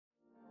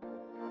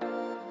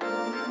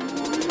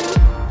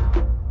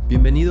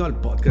Bienvenido al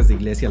podcast de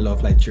Iglesia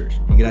Love Life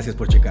Church y gracias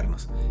por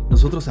checarnos.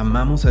 Nosotros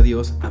amamos a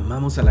Dios,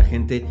 amamos a la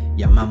gente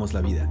y amamos la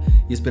vida.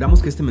 Y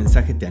esperamos que este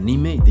mensaje te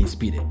anime y te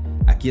inspire.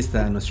 Aquí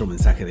está nuestro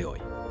mensaje de hoy.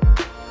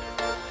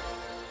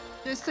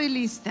 Yo estoy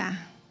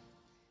lista.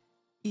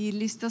 ¿Y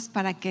listos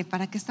para qué?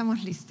 ¿Para qué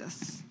estamos listos?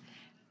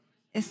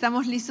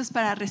 Estamos listos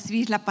para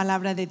recibir la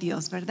palabra de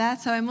Dios, ¿verdad?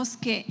 Sabemos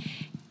que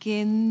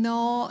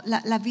no,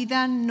 la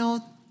vida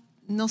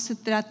no se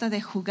trata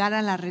de jugar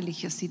a la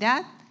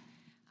religiosidad.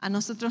 A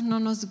nosotros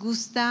no nos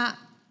gusta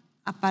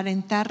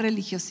aparentar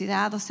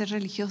religiosidad o ser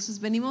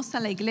religiosos. Venimos a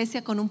la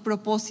iglesia con un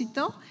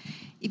propósito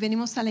y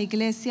venimos a la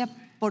iglesia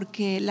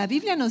porque la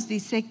Biblia nos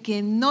dice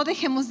que no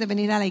dejemos de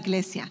venir a la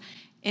iglesia.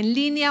 En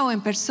línea o en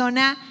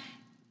persona,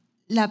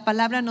 la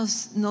palabra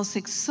nos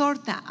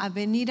exhorta a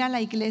venir a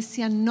la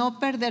iglesia, no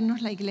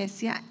perdernos la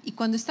iglesia. Y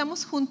cuando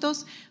estamos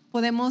juntos,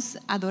 podemos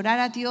adorar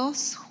a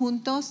Dios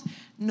juntos,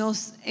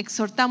 nos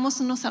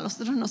exhortamos unos a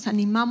los otros, nos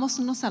animamos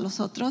unos a los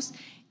otros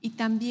y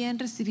también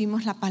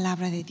recibimos la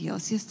palabra de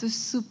Dios. Y esto es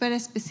súper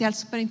especial,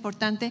 súper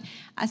importante.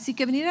 Así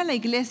que venir a la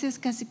iglesia es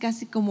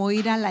casi como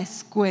ir a la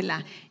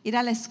escuela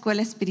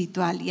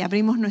espiritual. Y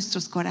abrimos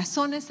nuestros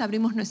corazones,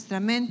 abrimos nuestra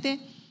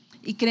mente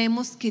y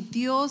creemos que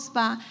Dios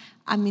va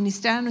a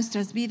ministrar a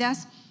nuestras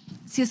vidas.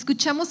 Si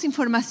escuchamos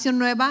información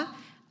nueva,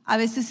 a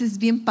veces es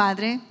bien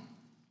padre.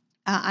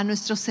 A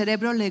nuestro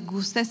cerebro le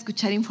gusta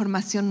escuchar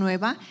información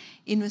nueva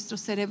y nuestro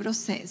cerebro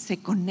se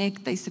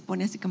conecta y se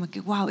pone así como que,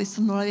 wow,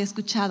 esto no lo había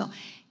escuchado.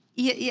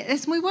 Y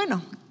es muy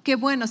bueno, qué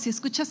bueno. Si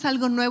escuchas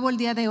algo nuevo el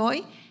día de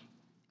hoy,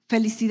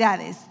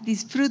 felicidades,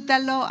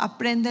 disfrútalo,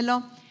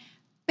 apréndelo.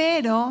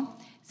 Pero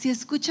si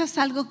escuchas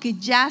algo que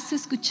ya has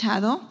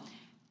escuchado,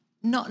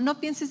 no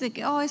pienses de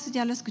que, eso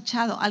ya lo he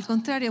escuchado. Al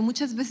contrario,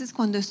 muchas veces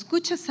cuando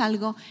escuchas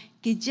algo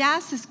que ya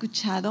has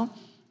escuchado,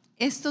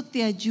 esto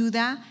te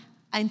ayuda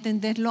a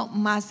entenderlo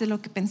más de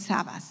lo que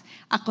pensabas,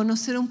 a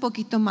conocer un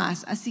poquito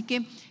más. Así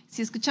que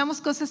si escuchamos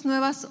cosas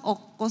nuevas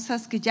o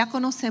cosas que ya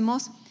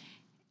conocemos,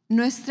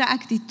 nuestra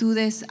actitud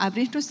es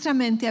abrir nuestra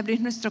mente, abrir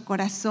nuestro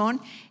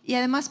corazón y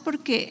además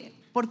porque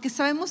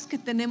sabemos que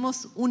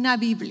tenemos una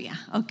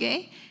Biblia, ¿ok?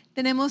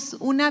 Tenemos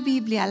una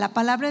Biblia, la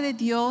palabra de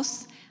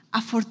Dios,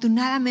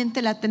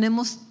 afortunadamente la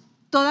tenemos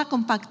toda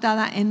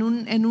compactada en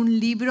un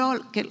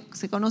libro que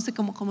se conoce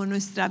como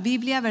nuestra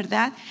Biblia,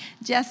 ¿verdad?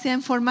 Ya sea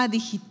en forma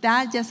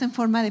digital, ya sea en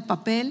forma de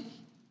papel,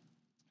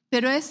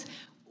 pero es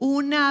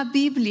una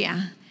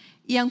Biblia.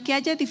 Y aunque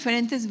haya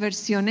diferentes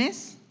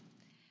versiones,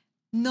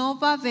 no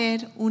va a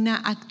haber una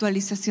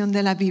actualización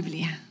de la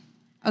Biblia,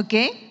 ¿ok?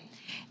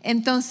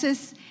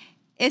 Entonces,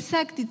 esa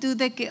actitud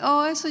de que,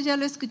 eso ya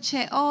lo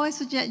escuché,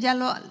 eso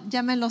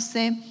ya me lo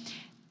sé,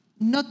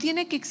 no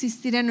tiene que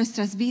existir en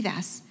nuestras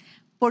vidas,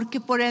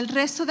 porque por el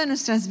resto de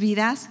nuestras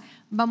vidas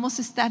vamos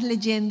a estar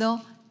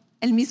leyendo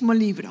el mismo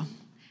libro.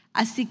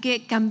 Así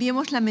que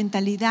cambiemos la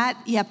mentalidad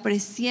y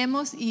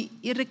apreciemos y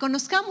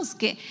reconozcamos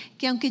que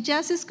aunque ya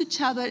has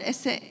escuchado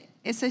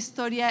esa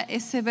historia,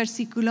 ese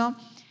versículo,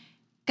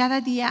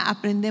 cada día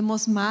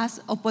aprendemos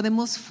más o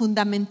podemos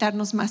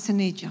fundamentarnos más en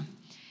ello.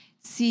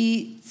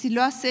 Si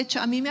lo has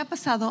hecho, a mí me ha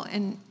pasado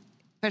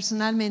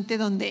personalmente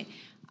donde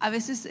a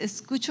veces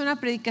escucho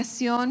una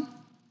predicación,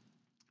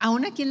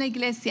 aún aquí en la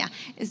iglesia,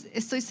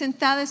 estoy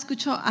sentada,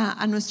 escucho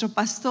a nuestro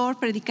pastor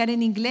predicar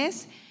en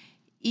inglés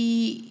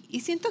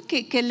y siento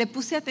que le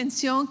puse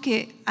atención,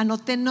 que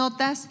anoté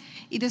notas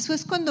y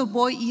después cuando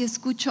voy y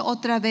escucho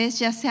otra vez,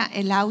 ya sea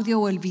el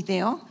audio o el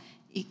video,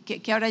 y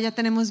que ahora ya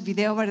tenemos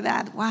video,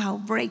 ¿verdad? Wow,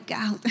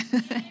 breakout.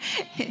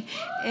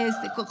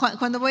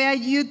 Cuando voy a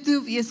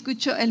YouTube y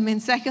escucho el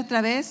mensaje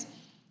otra vez,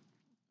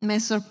 me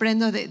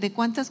sorprendo de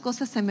cuántas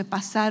cosas se me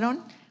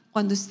pasaron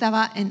cuando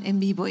estaba en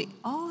vivo y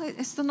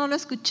esto no lo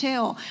escuché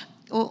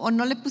o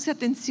no le puse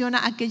atención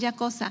a aquella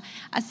cosa.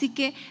 Así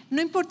que no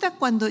importa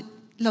cuando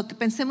lo que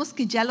pensemos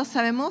que ya lo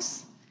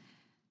sabemos,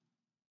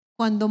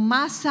 cuando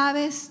más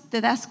sabes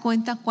te das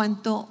cuenta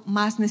cuánto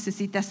más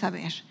necesitas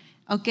saber,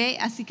 ¿ok?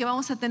 Así que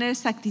vamos a tener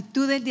esa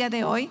actitud el día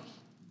de hoy.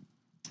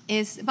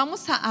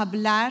 Vamos a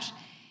hablar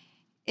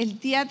el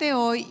día de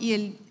hoy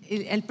y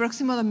el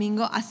próximo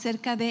domingo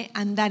acerca de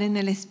andar en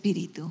el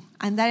Espíritu.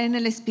 Andar en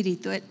el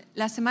Espíritu.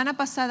 La semana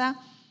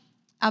pasada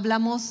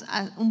hablamos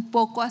un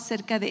poco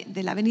acerca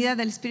de la venida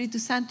del Espíritu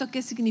Santo,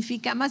 qué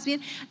significa. Más bien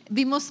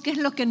vimos qué es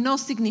lo que no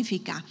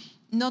significa.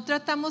 No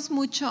tratamos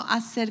mucho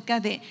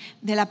acerca de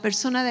la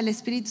persona del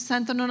Espíritu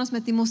Santo, no nos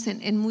metimos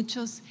en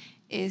muchos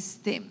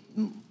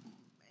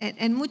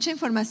en mucha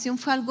información,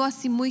 fue algo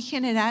así muy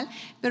general,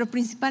 pero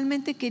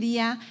principalmente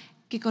quería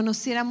que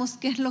conociéramos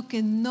qué es lo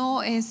que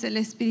no es el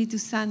Espíritu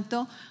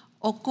Santo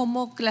o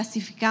cómo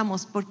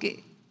clasificamos,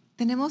 porque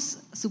tenemos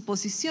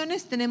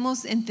suposiciones,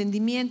 tenemos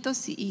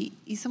entendimientos y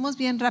somos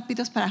bien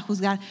rápidos para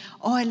juzgar,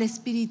 el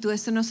Espíritu,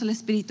 eso no es el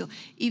Espíritu.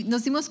 Y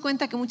nos dimos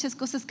cuenta que muchas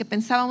cosas que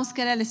pensábamos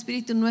que era el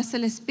Espíritu no es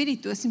el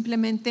Espíritu, es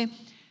simplemente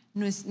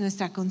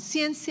nuestra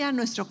conciencia,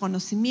 nuestro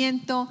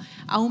conocimiento,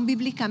 aún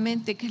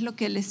bíblicamente, qué es lo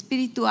que el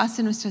Espíritu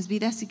hace en nuestras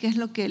vidas y qué es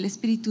lo que el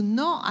Espíritu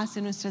no hace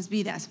en nuestras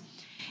vidas.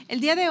 El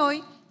día de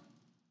hoy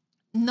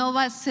no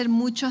va a ser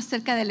mucho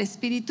acerca del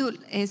Espíritu.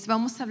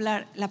 Vamos a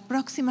hablar la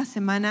próxima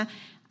semana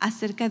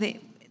acerca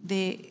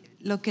de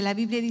lo que la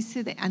Biblia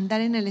dice de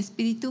andar en el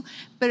Espíritu.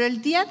 Pero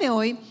el día de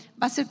hoy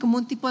va a ser como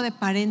un tipo de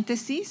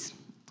paréntesis,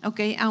 ¿ok?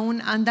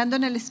 Aún andando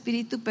en el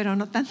Espíritu, pero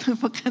no tanto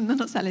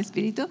enfocándonos al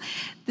Espíritu.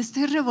 Te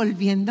estoy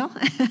revolviendo.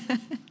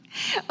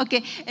 Ok,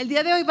 el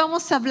día de hoy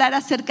vamos a hablar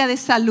acerca de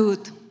salud.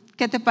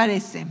 ¿Qué te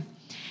parece?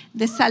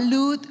 De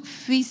salud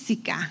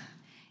física.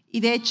 Y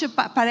de hecho,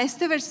 para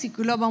este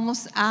versículo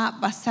vamos a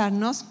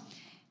basarnos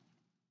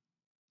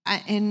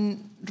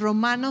en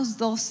Romanos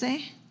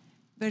 12,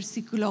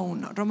 versículo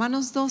 1.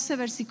 Romanos 12,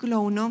 versículo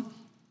 1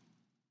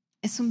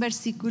 es un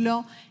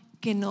versículo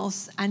que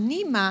nos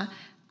anima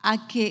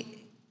a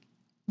que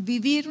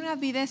vivir una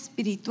vida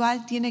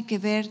espiritual tiene que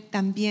ver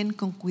también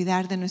con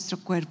cuidar de nuestro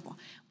cuerpo.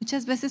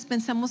 Muchas veces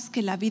pensamos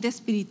que la vida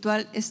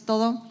espiritual es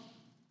todo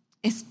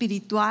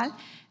espiritual,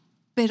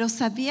 pero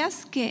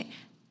 ¿sabías que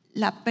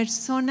la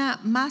persona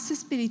más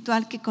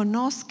espiritual que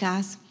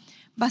conozcas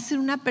va a ser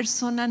una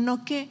persona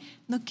no que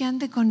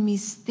ande con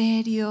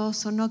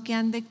misterios o no que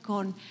ande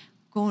con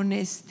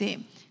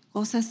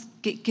cosas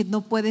que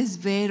no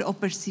puedes ver o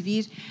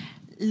percibir?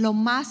 Lo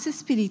más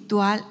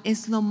espiritual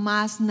es lo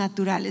más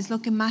natural, es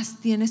lo que más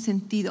tiene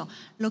sentido,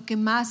 lo que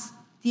más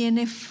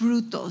tiene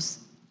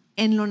frutos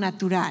en lo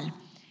natural.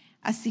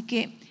 Así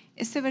que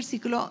este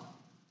versículo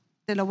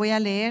te lo voy a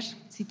leer.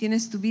 Si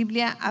tienes tu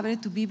Biblia, abre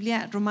tu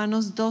Biblia.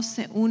 Romanos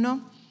 12,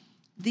 1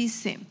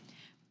 dice: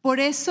 por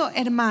eso,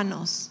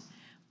 hermanos,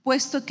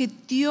 puesto que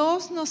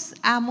Dios nos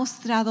ha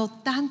mostrado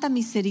tanta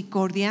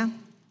misericordia,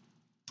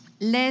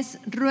 les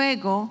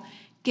ruego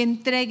que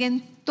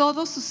entreguen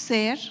todo su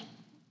ser,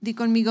 di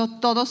conmigo,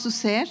 todo su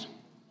ser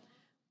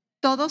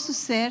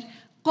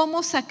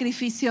como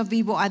sacrificio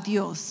vivo a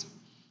Dios.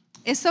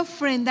 Esa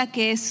ofrenda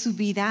que es su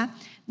vida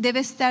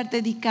debe estar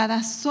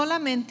dedicada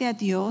solamente a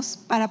Dios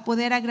para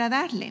poder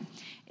agradarle.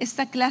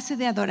 Esta clase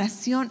de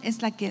adoración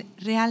es la que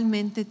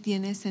realmente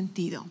tiene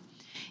sentido.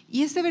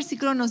 Y este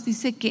versículo nos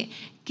dice que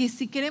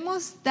si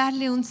queremos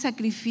darle un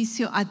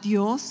sacrificio a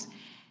Dios,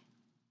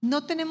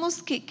 no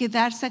tenemos que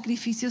dar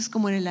sacrificios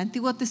como en el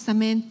Antiguo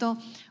Testamento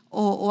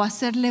o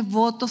hacerle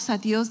votos a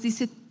Dios.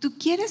 Dice, ¿tú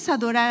quieres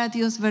adorar a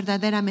Dios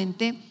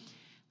verdaderamente?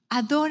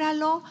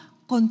 Adóralo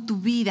con tu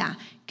vida,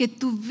 que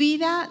tu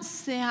vida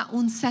sea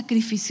un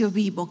sacrificio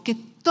vivo, que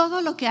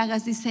todo lo que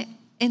hagas, dice,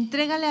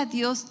 entrégale a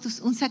Dios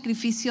un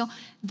sacrificio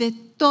de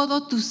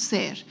todo tu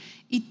ser.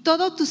 Y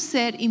todo tu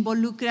ser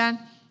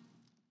involucra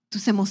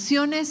tus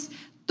emociones,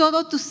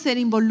 todo tu ser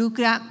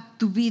involucra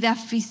tu vida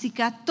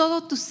física,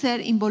 todo tu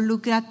ser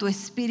involucra tu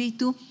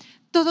espíritu,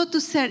 todo tu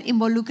ser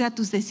involucra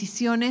tus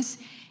decisiones.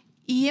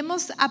 Y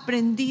hemos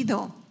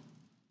aprendido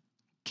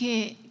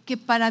que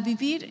para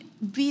vivir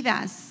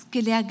vidas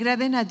que le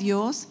agraden a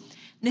Dios,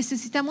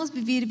 necesitamos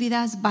vivir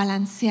vidas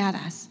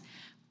balanceadas,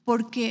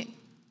 porque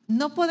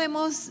no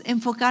podemos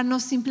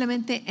enfocarnos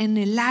simplemente en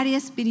el área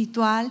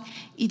espiritual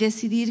y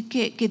decidir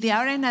que de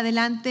ahora en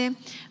adelante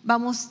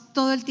vamos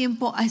todo el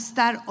tiempo a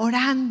estar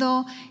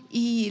orando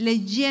y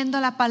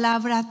leyendo la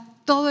palabra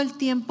todo el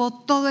tiempo,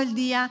 todo el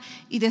día,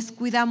 y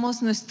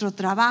descuidamos nuestro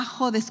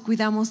trabajo,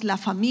 descuidamos la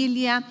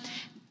familia.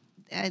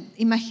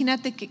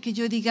 Imagínate que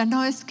yo diga,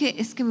 no, es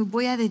que me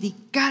voy a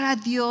dedicar a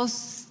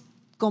Dios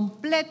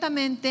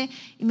completamente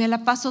y me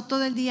la paso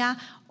todo el día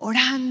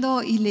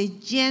orando y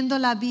leyendo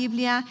la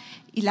Biblia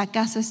y la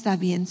casa está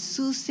bien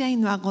sucia y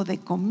no hago de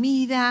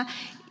comida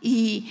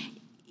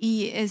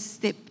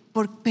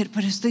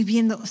pero estoy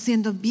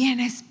siendo bien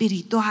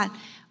espiritual.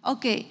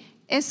 Ok,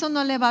 eso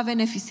no le va a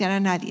beneficiar a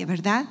nadie,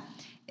 ¿verdad?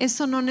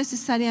 Eso no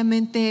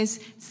necesariamente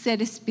es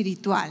ser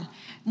espiritual.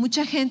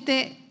 Mucha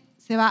gente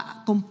se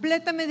va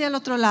completamente al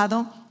otro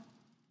lado,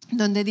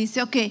 donde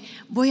dice, ok,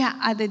 voy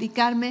a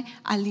dedicarme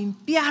a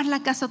limpiar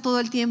la casa todo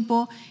el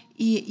tiempo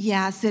y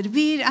a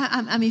servir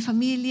a mi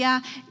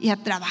familia y a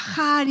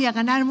trabajar y a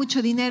ganar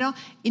mucho dinero,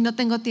 y no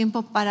tengo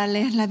tiempo para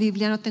leer la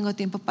Biblia, no tengo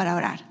tiempo para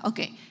orar. Ok,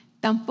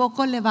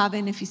 tampoco le va a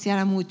beneficiar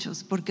a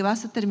muchos, porque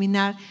vas a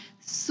terminar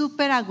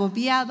súper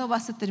agobiado,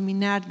 vas a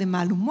terminar de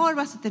mal humor,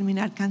 vas a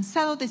terminar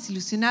cansado,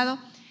 desilusionado.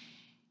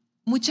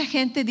 Mucha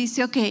gente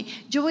dice, ok,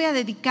 yo voy a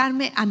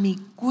dedicarme a mi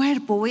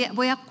cuerpo,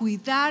 voy a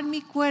cuidar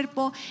mi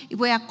cuerpo y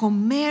voy a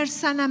comer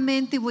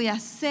sanamente y voy a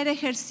hacer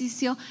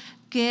ejercicio,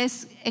 que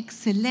es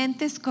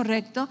excelente, es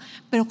correcto,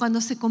 pero cuando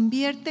se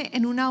convierte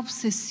en una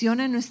obsesión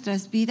en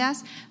nuestras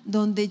vidas,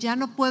 donde ya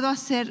no puedo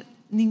hacer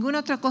ninguna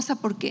otra cosa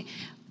porque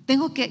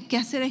tengo que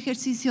hacer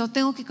ejercicio,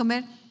 tengo que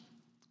comer,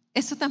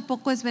 eso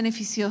tampoco es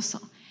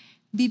beneficioso.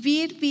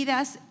 Vivir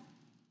vidas,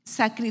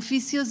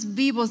 sacrificios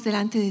vivos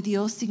delante de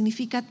Dios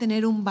significa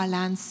tener un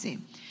balance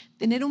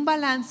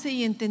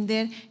y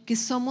entender que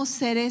somos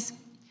seres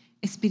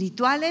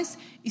espirituales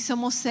y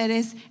somos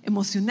seres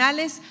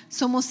emocionales,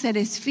 somos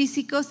seres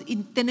físicos y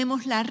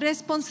tenemos la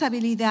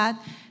responsabilidad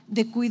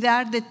de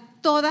cuidar de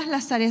todas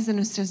las áreas de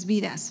nuestras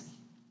vidas.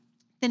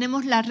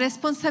 Tenemos la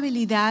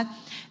responsabilidad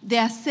de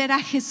hacer a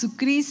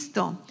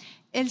Jesucristo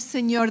el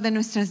Señor de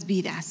nuestras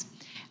vidas.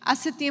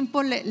 Hace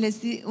tiempo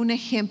les di un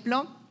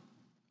ejemplo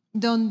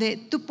donde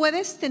tú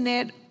puedes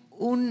tener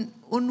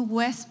un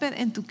huésped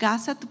en tu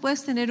casa, tú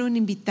puedes tener un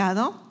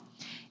invitado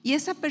y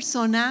esa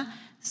persona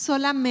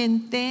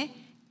solamente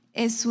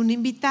es un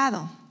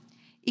invitado.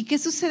 ¿Y qué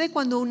sucede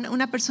cuando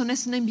una persona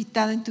es una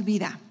invitada en tu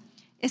vida?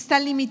 Está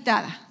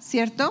limitada,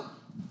 ¿cierto?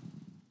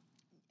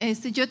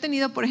 Yo he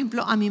tenido, por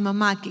ejemplo, a mi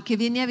mamá que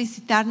viene a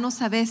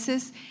visitarnos a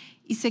veces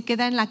y se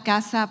queda en la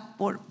casa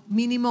por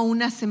mínimo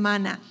una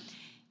semana.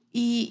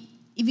 Y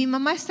mi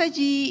mamá está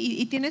allí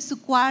y tiene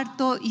su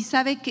cuarto y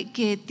sabe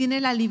que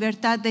tiene la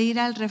libertad de ir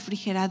al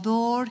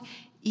refrigerador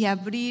y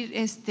abrir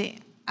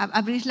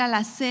la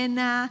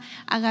alacena,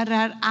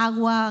 agarrar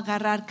agua,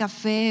 agarrar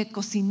café,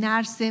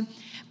 cocinarse.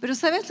 Pero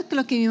 ¿sabes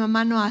lo que mi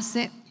mamá no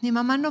hace? Mi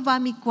mamá no va a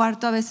mi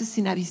cuarto a veces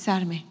sin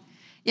avisarme.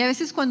 Y a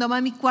veces cuando va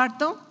a mi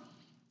cuarto,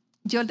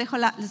 yo dejo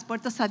las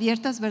puertas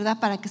abiertas, ¿verdad?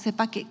 Para que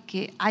sepa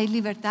que hay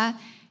libertad.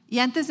 Y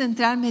antes de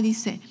entrar me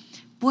dice,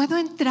 ¿puedo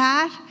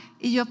entrar?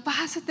 Y yo,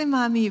 pásate,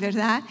 mami,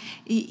 ¿verdad?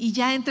 Y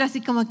ya entra así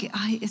como que,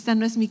 ay, esta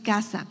no es mi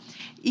casa.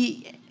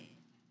 Y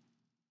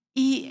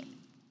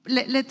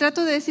le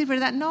trato de decir,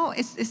 ¿verdad? No,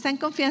 está en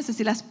confianza.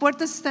 Si las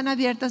puertas están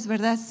abiertas,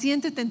 ¿verdad?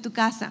 Siéntete en tu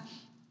casa.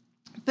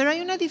 Pero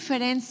hay una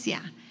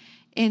diferencia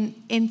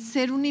en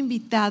ser un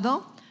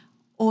invitado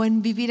o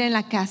en vivir en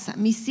la casa.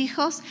 Mis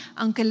hijos,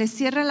 aunque les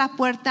cierre la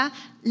puerta,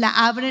 la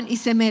abren y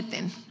se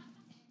meten.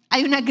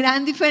 Hay una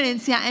gran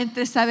diferencia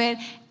entre saber,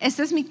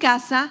 esta es mi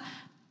casa,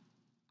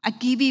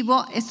 aquí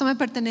vivo, esto me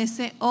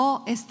pertenece,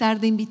 o estar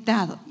de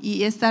invitado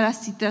y estar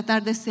así,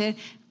 tratar de ser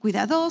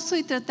cuidadoso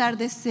y tratar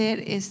de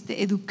ser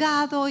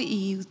educado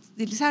y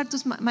utilizar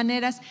tus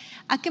maneras.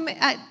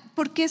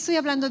 ¿Por qué estoy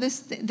hablando de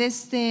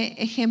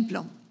este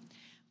ejemplo?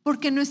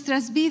 Porque en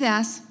nuestras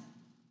vidas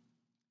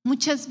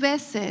muchas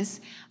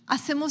veces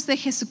hacemos de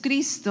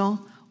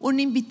Jesucristo un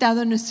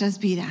invitado en nuestras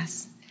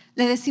vidas.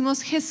 Le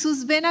decimos,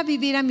 Jesús, ven a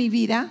vivir a mi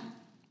vida.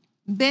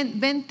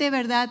 Vente,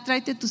 ¿verdad?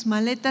 Tráete tus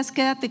maletas,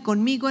 quédate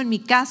conmigo en mi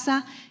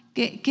casa,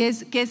 que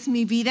es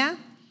mi vida.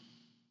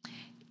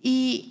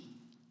 Y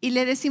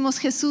le decimos,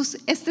 Jesús,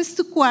 este es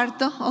tu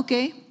cuarto, ¿ok?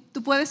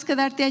 Tú puedes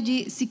quedarte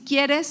allí. Si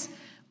quieres,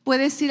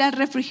 puedes ir al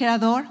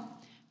refrigerador,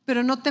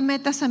 pero no te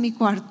metas a mi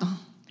cuarto.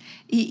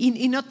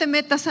 Y no te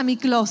metas a mi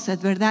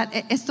closet, ¿verdad?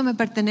 Esto me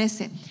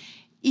pertenece.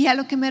 Y a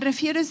lo que me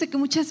refiero es de que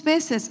muchas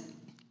veces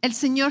el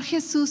Señor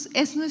Jesús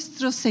es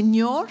nuestro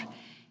Señor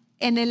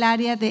en el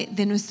área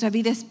de nuestra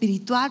vida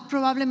espiritual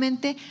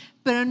probablemente,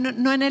 pero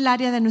no en el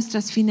área de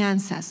nuestras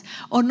finanzas,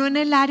 o no en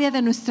el área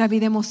de nuestra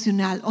vida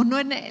emocional, o no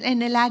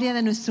en el área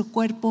de nuestro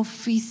cuerpo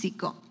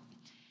físico.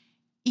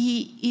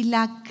 Y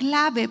la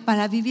clave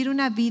para vivir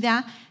una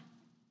vida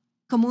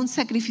como un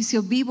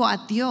sacrificio vivo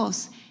a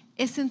Dios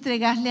es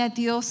entregarle a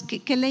Dios,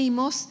 que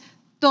leímos,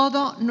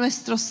 todo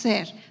nuestro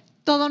ser,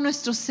 todo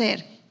nuestro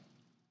ser.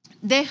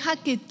 Deja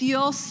que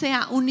Dios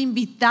sea un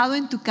invitado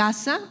en tu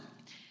casa.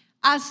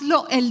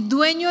 Hazlo el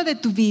dueño de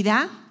tu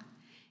vida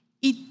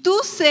y tú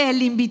sé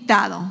el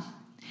invitado.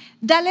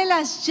 Dale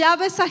las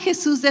llaves a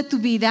Jesús de tu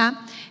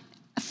vida,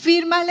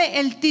 fírmale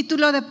el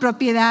título de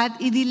propiedad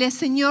y dile,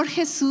 Señor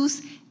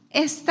Jesús,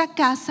 esta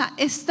casa,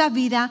 esta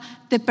vida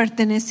te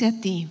pertenece a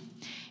ti.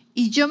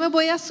 Y yo me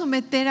voy a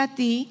someter a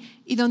ti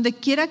y donde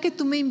quiera que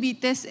tú me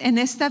invites en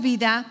esta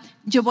vida,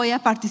 yo voy a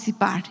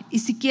participar. Y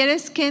si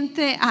quieres que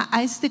entre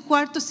a este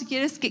cuarto, si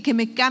quieres que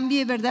me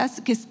cambie, ¿verdad?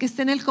 Que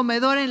esté en el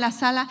comedor, en la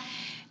sala,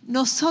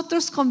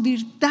 nosotros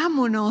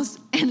convirtámonos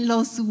en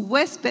los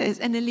huéspedes,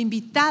 en el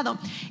invitado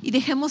y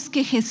dejemos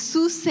que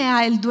Jesús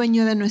sea el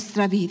dueño de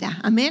nuestra vida.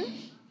 Amén.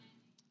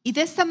 Y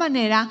de esta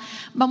manera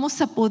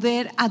vamos a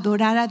poder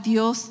adorar a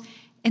Dios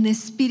en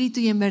espíritu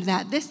y en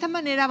verdad. De esta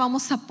manera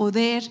vamos a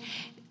poder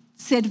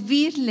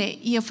servirle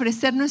y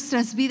ofrecer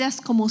nuestras vidas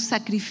como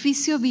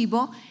sacrificio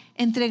vivo,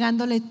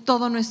 entregándole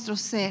todo nuestro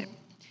ser.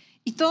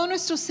 Y todo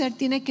nuestro ser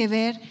tiene que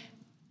ver,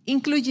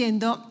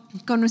 incluyendo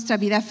con nuestra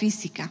vida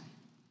física.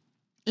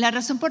 La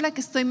razón por la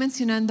que estoy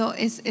mencionando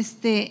es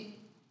este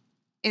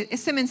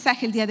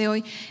mensaje el día de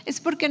hoy es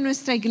porque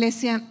nuestra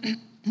iglesia,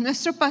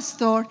 nuestro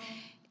pastor,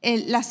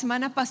 la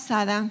semana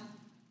pasada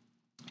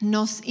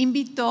nos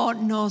invitó,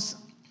 nos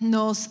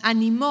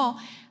animó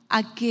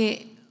a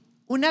que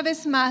una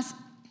vez más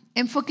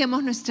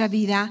enfoquemos nuestra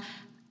vida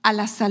a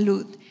la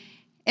salud.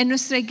 En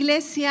nuestra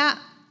iglesia,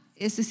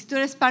 si tú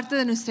eres parte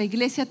de nuestra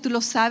iglesia, tú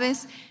lo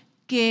sabes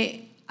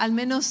que al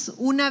menos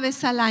una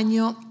vez al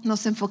año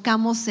nos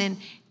enfocamos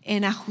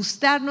en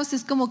ajustarnos.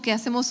 Es como que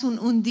hacemos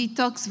un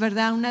detox,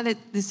 ¿verdad? Una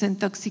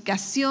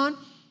desintoxicación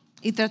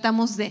y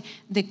tratamos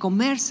de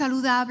comer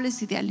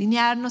saludables y de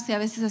alinearnos y a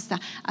veces hasta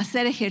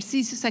hacer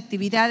ejercicios,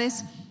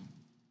 actividades.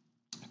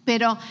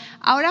 Pero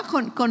ahora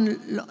con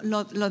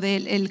lo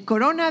del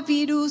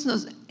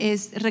coronavirus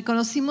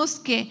reconocimos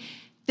que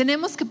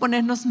tenemos que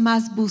ponernos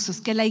más buzos,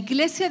 que la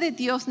iglesia de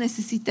Dios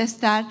necesita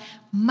estar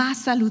más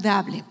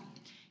saludable.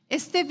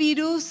 Este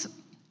virus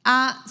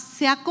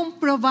se ha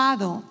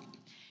comprobado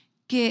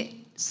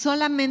que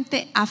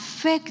solamente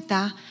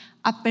afecta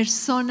a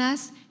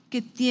personas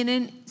que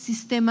tienen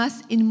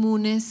sistemas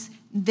inmunes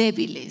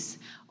débiles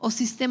o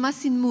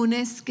sistemas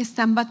inmunes que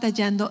están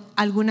batallando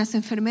algunas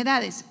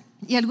enfermedades.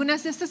 Y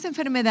algunas de estas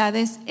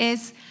enfermedades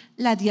es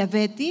la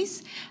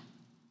diabetes,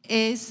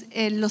 es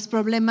los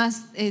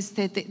problemas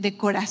de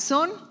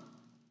corazón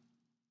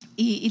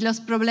y los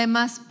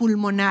problemas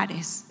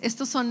pulmonares.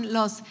 Estos son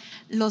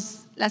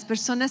las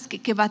personas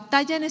que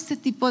batallan este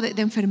tipo de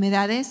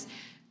enfermedades,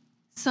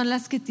 son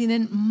las que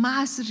tienen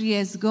más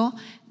riesgo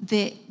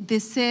de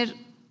ser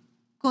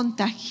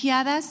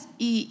contagiadas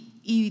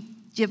y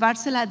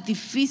llevársela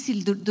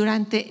difícil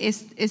durante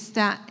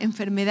esta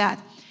enfermedad.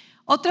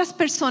 Otras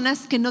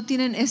personas que no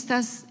tienen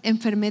estas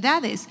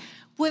enfermedades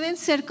pueden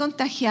ser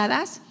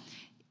contagiadas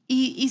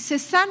y se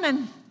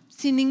sanan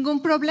sin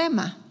ningún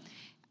problema.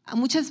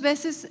 Muchas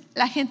veces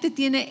la gente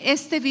tiene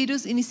este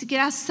virus y ni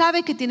siquiera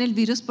sabe que tiene el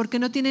virus porque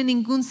no tiene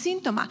ningún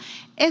síntoma.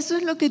 Eso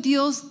es lo que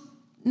Dios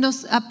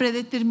nos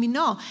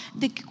predeterminó,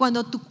 de que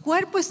cuando tu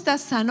cuerpo está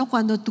sano,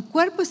 cuando tu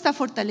cuerpo está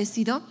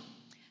fortalecido,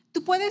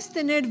 tú puedes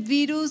tener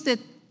virus de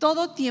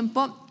todo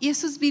tiempo y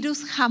esos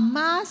virus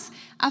jamás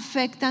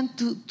afectan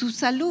tu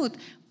salud.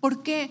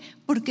 ¿Por qué?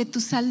 Porque tu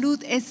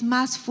salud es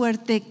más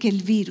fuerte que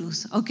el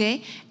virus, ¿ok?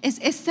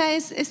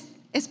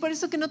 Es por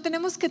eso que no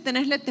tenemos que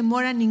tenerle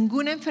temor a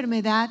ninguna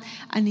enfermedad,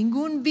 a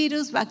ningún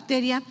virus,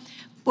 bacteria,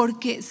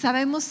 porque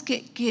sabemos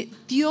que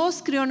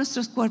Dios creó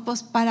nuestros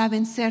cuerpos para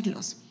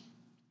vencerlos.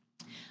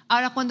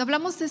 Ahora, cuando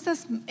hablamos de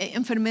estas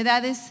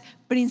enfermedades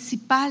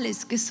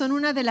principales, que son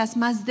una de las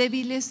más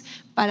débiles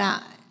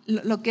para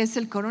lo que es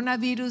el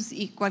coronavirus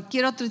y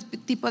cualquier otro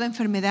tipo de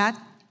enfermedad,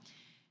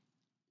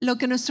 lo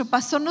que nuestro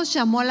pastor nos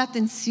llamó la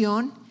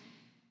atención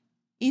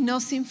y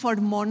nos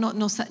informó,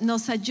 nos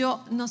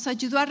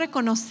ayudó a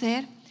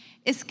reconocer,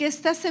 es que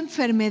estas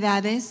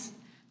enfermedades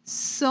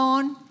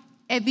son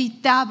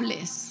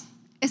evitables.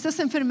 Estas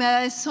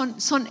enfermedades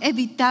son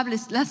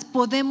evitables, las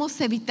podemos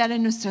evitar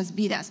en nuestras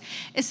vidas.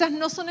 Esas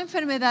no son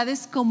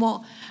enfermedades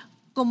como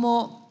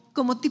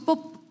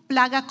tipo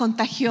plaga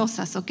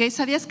contagiosas, ¿ok?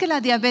 ¿Sabías que la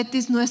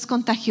diabetes no es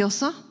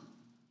contagioso?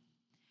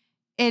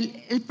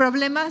 El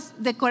problemas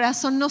de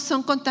corazón no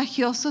son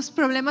contagiosos,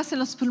 problemas en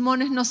los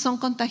pulmones no son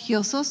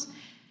contagiosos.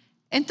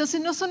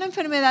 Entonces no son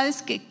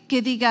enfermedades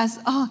que digas,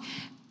 oh,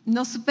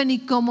 no supe ni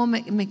cómo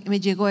me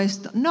llegó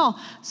esto. No,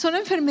 son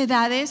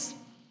enfermedades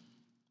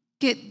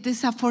que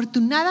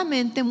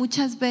desafortunadamente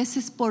muchas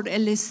veces por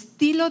el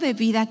estilo de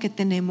vida que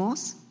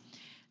tenemos,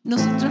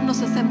 nosotros nos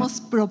hacemos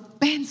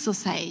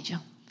propensos a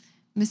ello.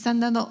 Me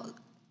están dando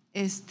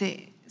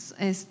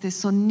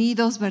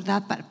sonidos,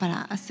 ¿verdad?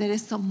 Para hacer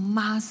esto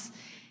más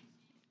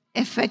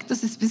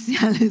efectos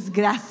especiales.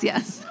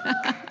 Gracias.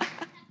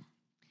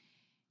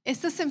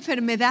 Estas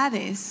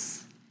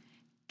enfermedades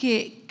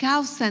que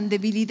causan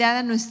debilidad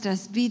a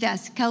nuestras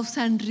vidas,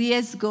 causan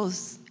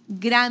riesgos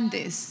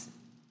grandes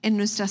en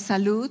nuestra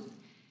salud,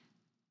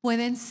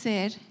 pueden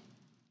ser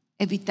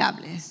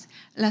evitables.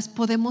 Las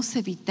podemos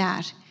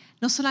evitar.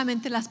 No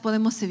solamente las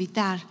podemos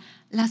evitar,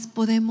 las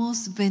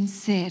podemos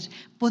vencer,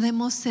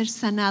 podemos ser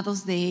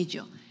sanados de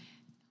ello.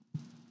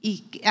 ¿Y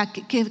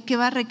qué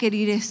va a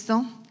requerir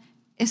esto?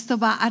 Esto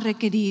va a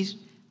requerir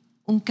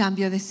un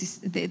cambio de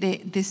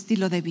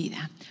estilo de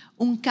vida,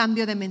 un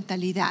cambio de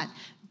mentalidad.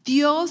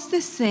 Dios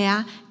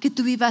desea que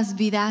tú vivas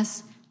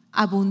vidas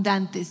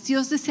abundantes.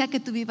 Dios desea que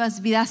tú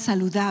vivas vidas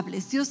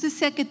saludables. Dios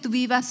desea que tú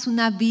vivas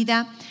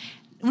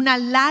una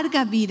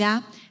larga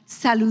vida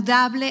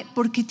saludable,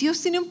 porque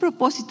Dios tiene un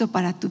propósito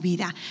para tu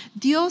vida.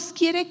 Dios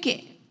quiere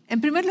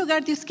en primer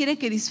lugar, Dios quiere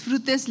que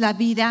disfrutes la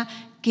vida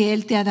que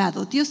Él te ha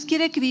dado. Dios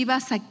quiere que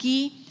vivas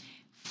aquí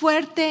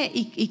fuerte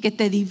y que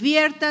te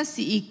diviertas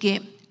y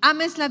que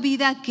ames la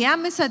vida, que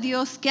ames a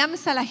Dios, que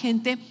ames a la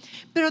gente.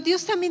 Pero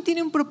Dios también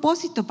tiene un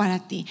propósito para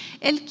ti.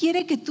 Él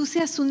quiere que tú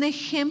seas un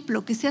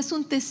ejemplo, que seas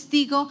un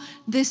testigo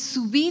de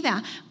su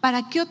vida,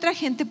 para que otra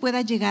gente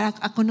pueda llegar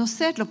a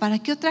conocerlo, para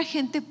que otra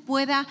gente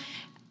pueda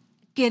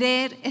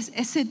querer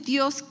ese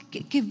Dios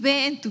que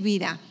ve en tu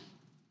vida.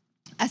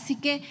 Así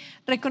que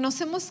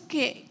reconocemos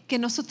que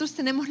nosotros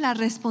tenemos la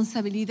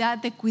responsabilidad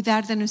de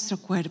cuidar de nuestro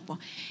cuerpo.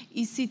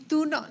 Y si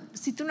tú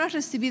no has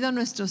recibido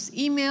nuestros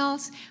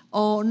emails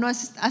o no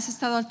has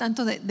estado al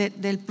tanto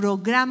del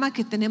programa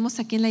que tenemos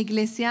aquí en la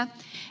iglesia,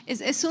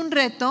 es un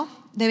reto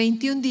de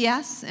 21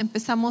 días.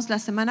 Empezamos la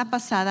semana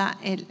pasada,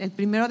 el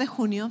 1 de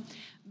junio,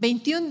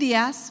 21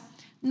 días,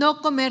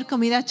 no comer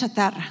comida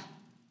chatarra.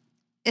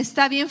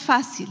 Está bien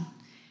fácil.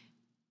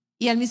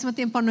 Y al mismo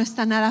tiempo no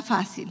está nada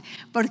fácil,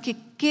 porque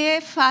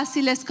qué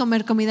fácil es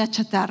comer comida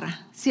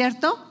chatarra,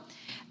 ¿cierto?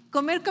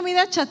 Comer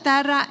comida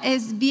chatarra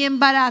es bien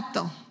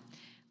barato.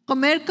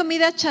 Comer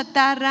comida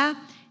chatarra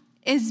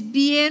es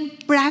bien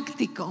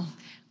práctico.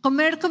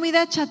 Comer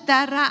comida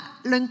chatarra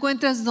lo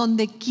encuentras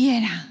donde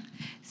quiera.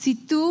 Si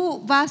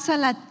tú vas a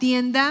la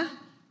tienda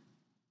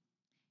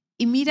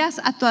y miras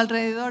a tu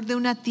alrededor de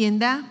una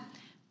tienda,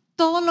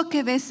 todo lo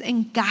que ves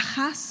en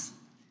cajas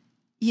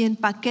y en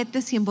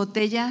paquetes y en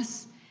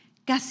botellas,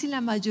 casi la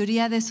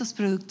mayoría de esos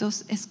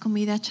productos es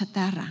comida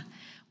chatarra.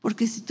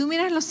 Porque si tú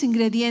miras los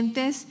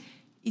ingredientes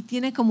y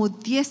tiene como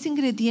 10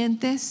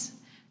 ingredientes,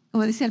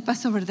 como decía el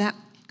pastor, ¿verdad?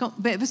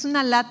 Ves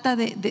una lata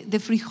de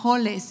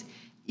frijoles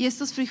y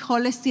estos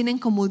frijoles tienen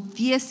como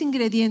 10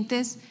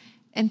 ingredientes.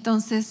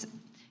 entonces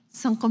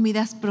son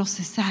comidas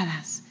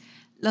procesadas.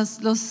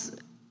 Los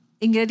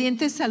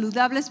ingredientes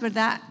saludables,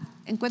 ¿verdad?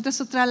 Encuentras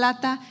otra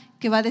lata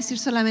que va a decir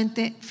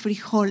solamente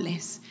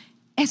frijoles.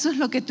 Eso es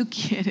lo que tú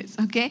quieres,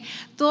 ¿ok?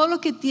 Todo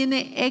lo que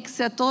tiene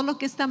extra, todo lo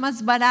que está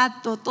más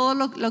barato, todo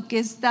lo que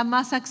está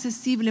más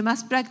accesible,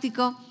 más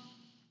práctico.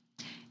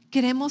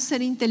 Queremos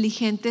ser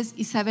inteligentes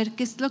y saber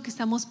qué es lo que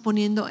estamos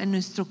poniendo en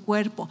nuestro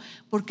cuerpo,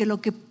 porque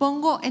lo que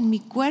pongo en mi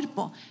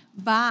cuerpo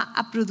va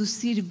a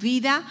producir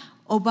vida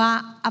o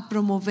va a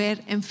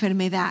promover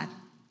enfermedad.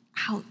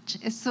 ¡Auch!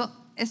 Eso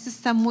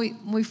está muy,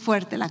 muy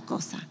fuerte la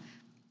cosa.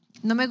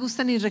 No me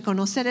gusta ni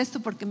reconocer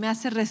esto porque me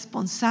hace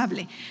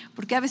responsable,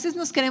 porque a veces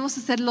nos queremos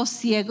hacer los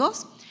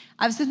ciegos,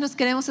 a veces nos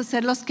queremos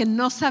hacer los que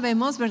no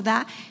sabemos,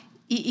 ¿verdad?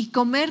 Y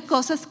comer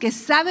cosas que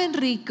saben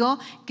rico,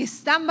 que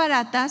están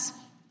baratas,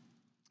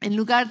 en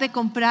lugar de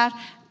comprar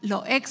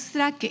lo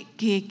extra que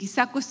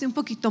quizá cueste un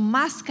poquito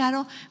más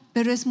caro,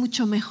 pero es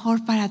mucho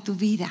mejor para tu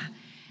vida.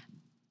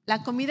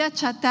 La comida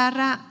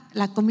chatarra,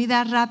 la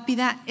comida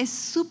rápida es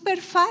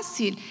súper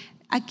fácil.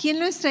 Aquí en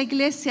nuestra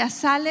iglesia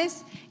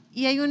sales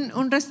y hay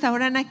un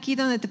restaurante aquí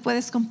donde te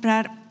puedes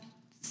comprar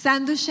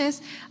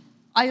sándwiches,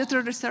 hay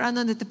otro restaurante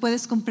donde te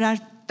puedes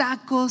comprar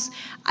tacos,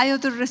 hay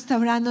otro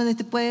restaurante donde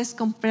te puedes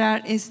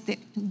comprar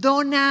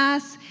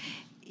donas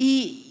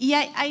y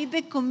hay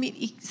de comida.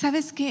 Y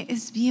 ¿sabes qué?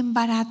 Es bien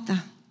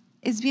barata,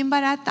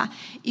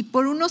 y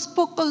por unos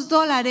pocos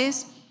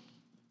dólares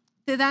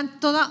te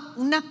dan toda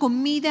una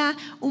comida,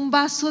 un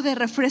vaso de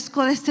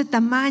refresco de este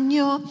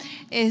tamaño,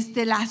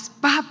 las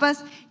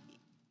papas.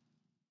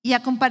 Y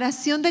a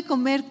comparación de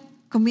comer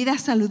comida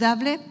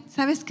saludable,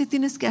 ¿sabes qué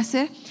tienes que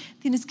hacer?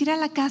 Tienes que ir a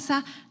la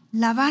casa,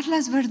 lavar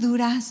las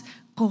verduras,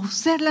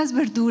 cocer las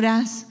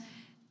verduras,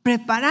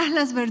 preparar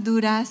las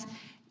verduras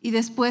y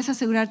después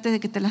asegurarte de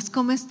que te las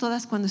comes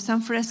todas cuando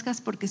están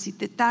frescas, porque si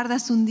te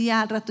tardas un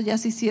día, al rato ya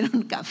se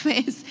hicieron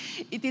cafés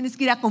y tienes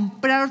que ir a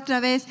comprar otra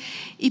vez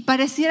y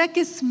pareciera que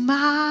es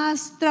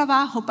más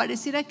trabajo,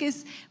 pareciera que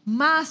es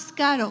más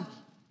caro.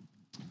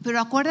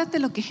 Pero acuérdate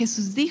lo que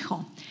Jesús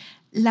dijo: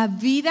 la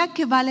vida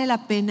que vale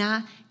la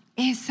pena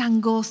es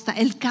angosta.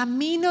 El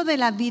camino de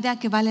la vida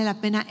que vale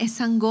la pena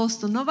es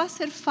angosto. No va a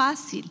ser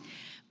fácil,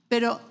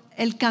 pero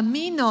el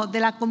camino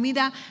de la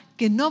comida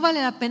que no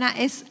vale la pena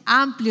es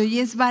amplio y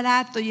es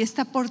barato y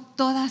está por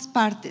todas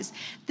partes.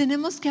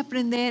 Tenemos que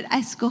aprender a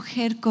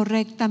escoger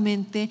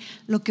correctamente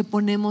lo que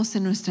ponemos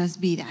en nuestras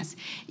vidas.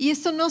 Y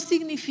esto no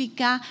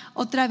significa,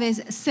 otra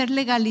vez, ser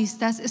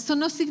legalistas. Esto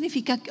no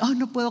significa que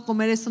no puedo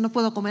comer esto, no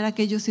puedo comer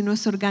aquello si no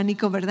es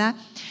orgánico, ¿verdad?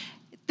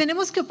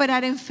 Tenemos que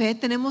operar en fe,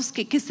 tenemos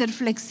que ser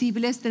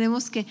flexibles,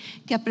 tenemos que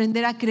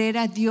aprender a creer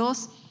a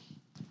Dios,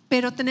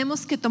 pero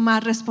tenemos que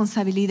tomar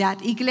responsabilidad.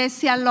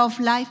 Iglesia Love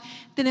Life,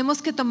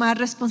 tenemos que tomar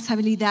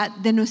responsabilidad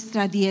de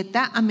nuestra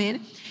dieta,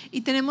 amén,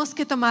 y tenemos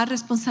que tomar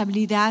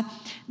responsabilidad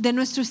de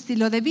nuestro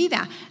estilo de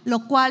vida,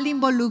 lo cual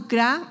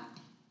involucra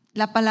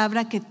la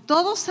palabra que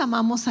todos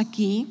amamos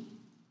aquí: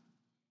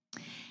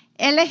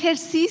 el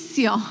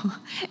ejercicio.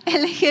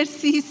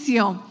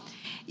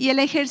 Y el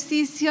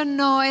ejercicio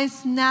no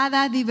es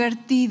nada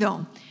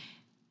divertido.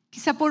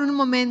 Quizá por un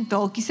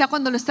momento, o quizá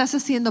cuando lo estás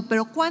haciendo,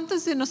 pero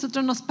 ¿cuántos de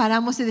nosotros nos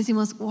paramos y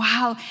decimos: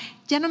 wow,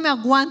 ya no me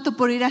aguanto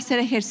por ir a hacer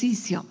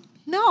ejercicio?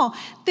 No,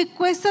 te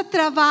cuesta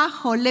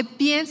trabajo, le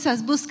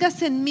piensas,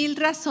 buscas en 1000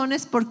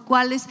 razones por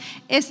cuales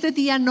este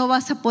día no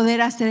vas a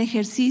poder hacer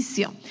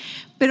ejercicio.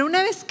 Pero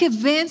una vez que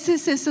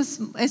vences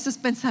esos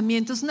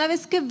pensamientos, una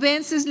vez que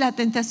vences la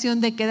tentación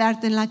de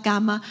quedarte en la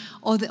cama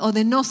o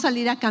de no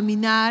salir a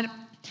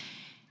caminar,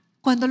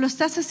 cuando lo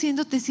estás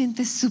haciendo te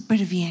sientes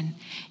súper bien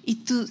y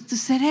tu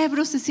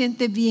cerebro se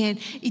siente bien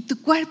y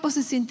tu cuerpo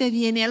se siente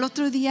bien, y al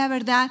otro día,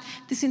 ¿verdad?,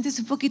 te sientes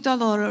un poquito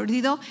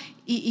adolorido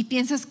y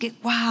piensas que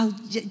wow,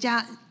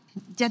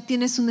 ya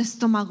tienes un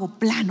estómago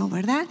plano,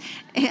 ¿verdad?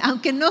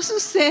 Aunque no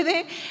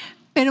sucede,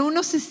 pero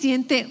uno se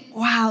siente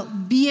wow,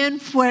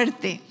 bien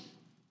fuerte.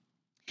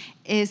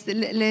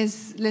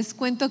 Les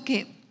cuento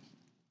que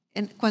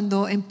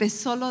cuando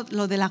empezó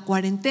lo de la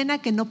cuarentena,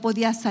 que no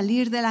podía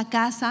salir de la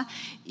casa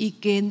y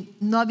que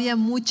no había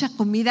mucha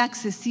comida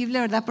accesible,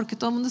 ¿verdad? Porque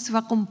todo el mundo se va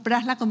a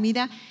comprar la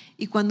comida,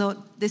 y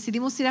cuando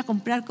decidimos ir a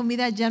comprar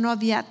comida ya no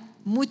había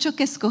mucho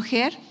que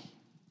escoger.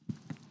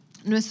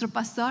 Nuestro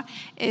pastor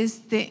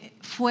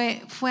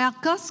fue a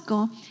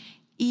Costco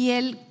y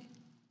él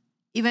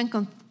iba a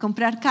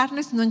comprar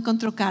carnes, no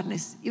encontró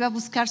carnes. Iba a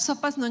buscar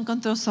sopas, no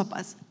encontró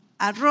sopas.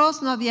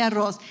 Arroz, no había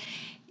arroz.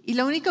 Y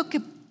lo único que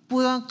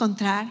pudo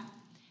encontrar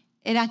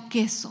era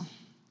queso,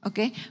 ¿ok?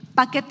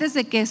 Paquetes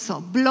de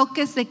queso,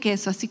 bloques de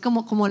queso, así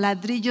como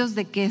ladrillos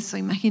de queso,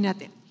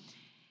 imagínate.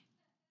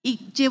 Y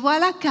llevó a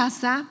la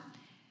casa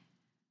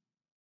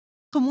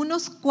como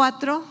unos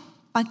 4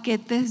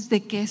 paquetes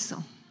de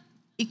queso.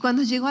 Y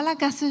cuando llegó a la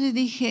casa yo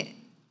dije: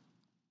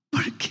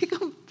 ¿por qué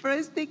compró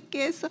este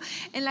queso?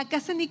 En la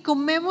casa ni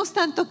comemos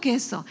tanto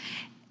queso.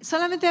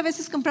 Solamente a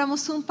veces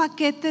compramos un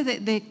paquete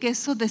de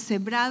queso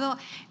deshebrado.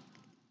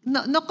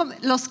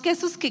 los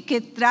quesos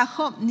que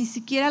trajo ni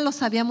siquiera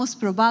los habíamos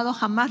probado,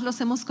 jamás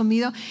los hemos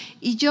comido.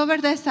 Y yo,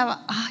 ¿verdad?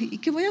 Estaba, ¿y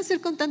qué voy a hacer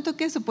con tanto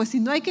queso? Pues si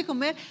no hay que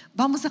comer,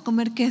 vamos a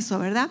comer queso,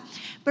 ¿verdad?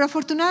 Pero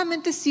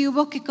afortunadamente sí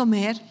hubo que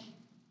comer.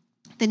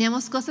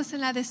 Teníamos cosas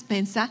en la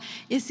despensa,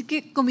 y así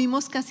que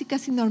comimos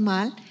casi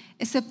normal,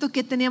 excepto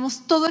que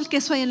teníamos todo el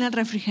queso ahí en el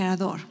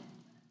refrigerador.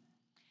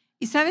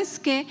 Y ¿sabes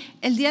qué?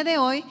 El día de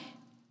hoy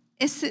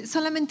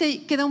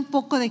solamente queda un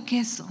poco de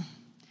queso.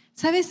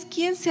 ¿Sabes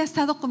quién se ha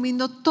estado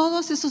comiendo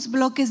todos esos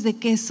bloques de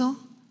queso?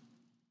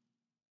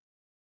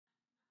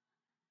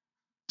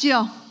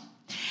 Yo.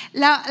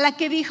 La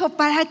que dijo,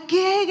 ¿para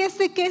qué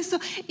este queso?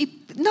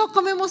 Y no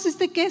comemos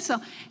este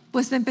queso.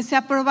 Pues empecé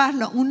a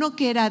probarlo. Uno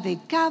que era de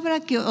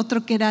cabra,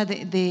 otro que era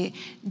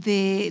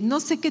de no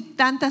sé qué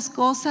tantas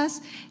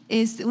cosas,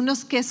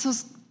 unos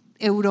quesos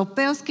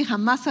europeos que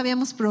jamás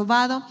habíamos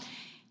probado.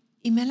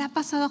 Y me la he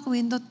pasado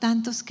comiendo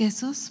tantos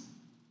quesos,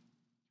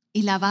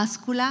 y la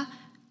báscula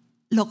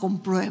lo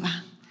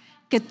comprueba,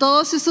 que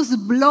todos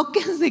esos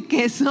bloques de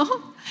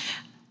queso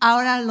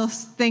ahora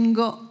los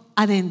tengo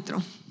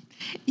adentro.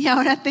 Y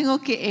ahora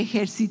tengo que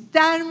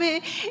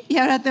ejercitarme, y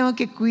ahora tengo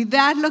que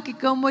cuidar lo que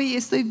como, y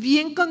estoy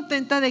bien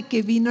contenta de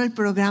que vino el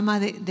programa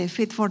de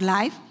Fit for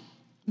Life.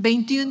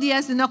 21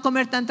 días de no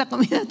comer tanta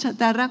comida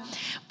chatarra,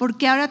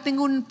 porque ahora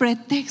tengo un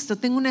pretexto,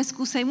 tengo una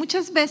excusa, y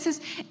muchas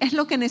veces es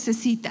lo que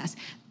necesitas.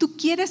 Tú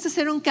quieres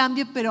hacer un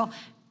cambio, pero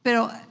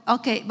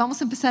ok,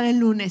 vamos a empezar el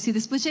lunes, y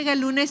después llega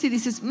el lunes y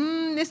dices,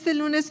 este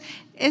lunes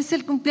es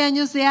el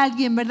cumpleaños de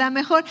alguien, ¿verdad?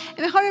 Mejor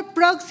el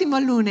próximo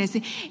lunes.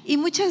 Y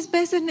muchas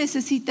veces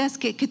necesitas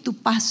que tu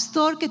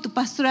pastor, que tu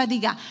pastora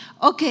diga,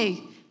 ok,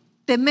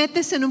 te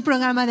metes en un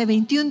programa de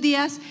 21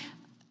 días,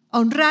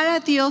 honrar a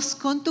Dios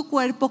con tu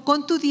cuerpo,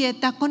 con tu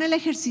dieta, con el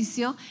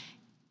ejercicio.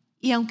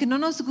 Y aunque no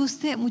nos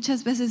guste,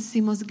 muchas veces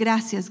decimos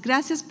gracias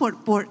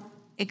por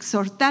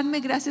exhortarme,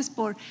 gracias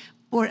por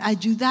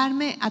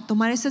ayudarme a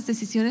tomar esas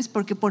decisiones,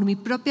 porque por mi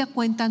propia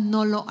cuenta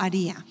no lo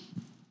haría.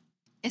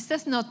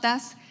 Estas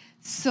notas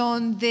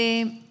son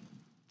de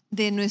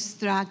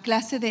nuestra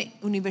clase de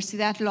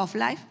Universidad Love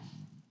Life,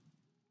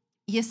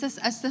 y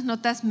estas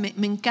notas me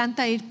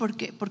encanta ir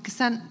porque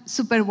están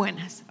súper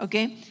buenas, ¿ok?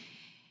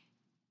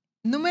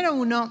 Número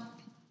 1,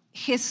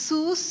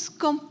 Jesús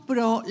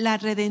compró la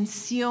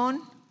redención,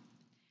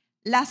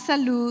 la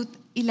salud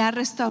y la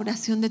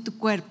restauración de tu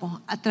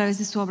cuerpo a través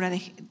de su obra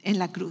en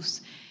la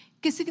cruz.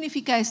 ¿Qué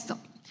significa esto?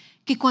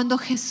 Que cuando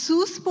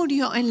Jesús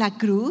murió en la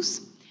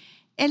cruz,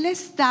 Él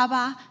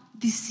estaba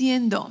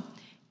diciendo,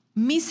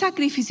 mi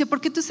sacrificio,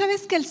 porque tú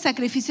sabes que el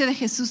sacrificio de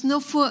Jesús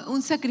no fue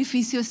un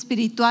sacrificio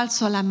espiritual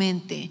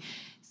solamente.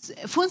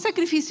 Fue un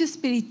sacrificio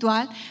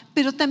espiritual,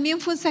 pero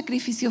también fue un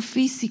sacrificio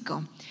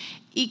físico.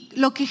 Y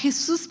lo que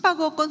Jesús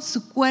pagó con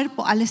su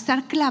cuerpo al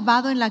estar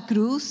clavado en la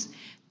cruz,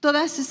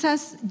 todas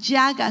esas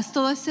llagas,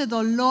 todo ese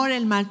dolor,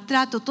 el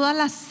maltrato, toda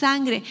la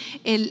sangre,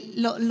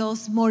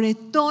 los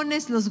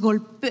moretones, los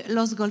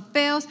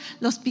golpeos,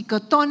 los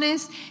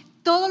picotones,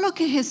 todo lo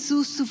que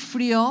Jesús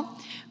sufrió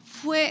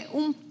fue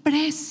un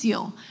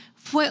precio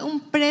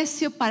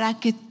para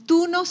que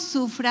tú no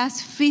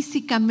sufras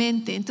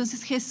físicamente.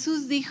 Entonces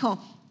Jesús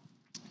dijo,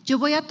 yo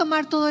voy a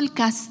tomar todo el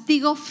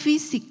castigo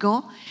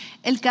físico,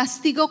 el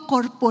castigo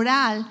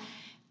corporal,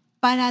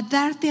 para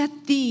darte a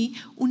ti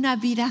una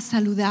vida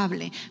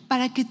saludable,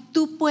 para que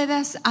tú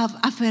puedas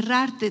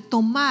aferrarte,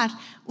 tomar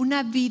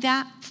una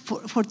vida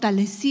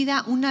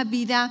fortalecida, una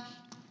vida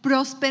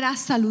próspera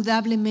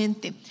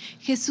saludablemente.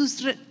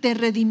 Jesús te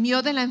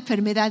redimió de la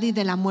enfermedad y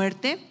de la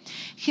muerte.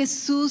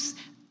 Jesús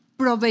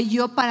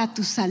proveyó para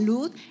tu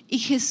salud, y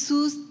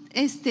Jesús,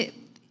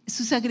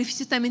 su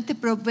sacrificio también te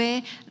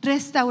provee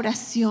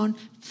restauración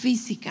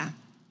física.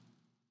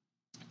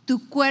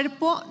 Tu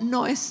cuerpo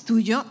no es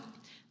tuyo.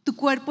 Tu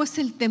cuerpo es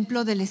el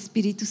templo del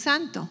Espíritu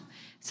Santo.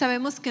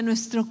 Sabemos que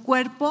nuestro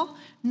cuerpo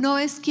no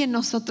es quien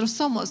nosotros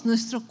somos.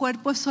 Nuestro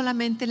cuerpo es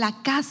solamente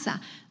la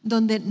casa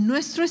donde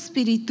nuestro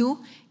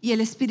espíritu y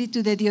el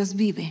Espíritu de Dios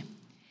vive.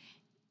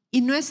 Y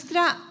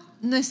nuestra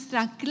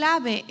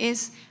clave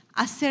es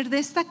hacer de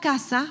esta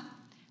casa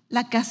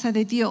la casa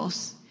de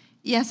Dios,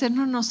 y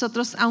hacernos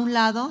nosotros a un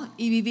lado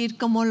y vivir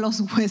como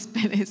los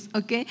huéspedes,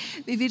 ¿ok?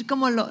 Vivir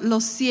como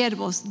los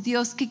siervos.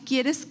 Dios, ¿qué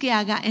quieres que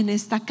haga en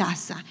esta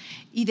casa?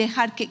 Y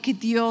dejar que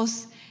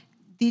Dios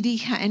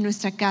dirija en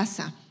nuestra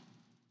casa.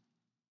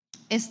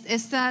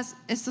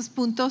 Estos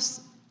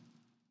puntos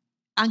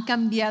han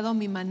cambiado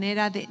mi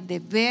manera de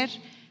ver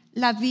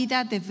la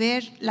vida, de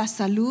ver la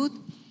salud,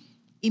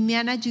 y me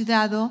han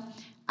ayudado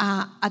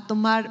a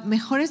tomar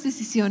mejores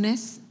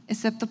decisiones,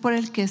 excepto por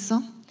el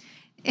queso.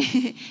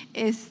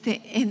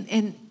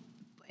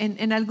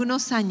 En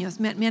algunos años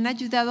me han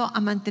ayudado a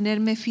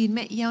mantenerme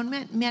firme, y aún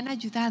me han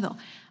ayudado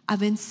a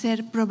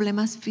vencer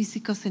problemas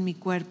físicos en mi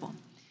cuerpo.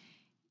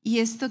 Y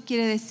esto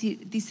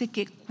dice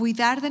que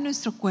cuidar de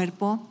nuestro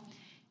cuerpo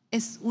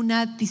es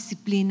una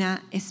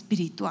disciplina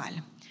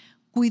espiritual.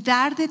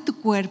 Cuidar de tu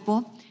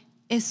cuerpo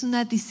es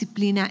una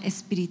disciplina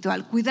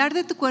espiritual. Cuidar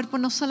de tu cuerpo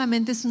no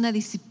solamente es una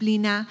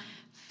disciplina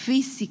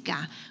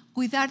física.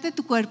 Cuidar de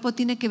tu cuerpo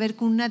tiene que ver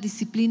con una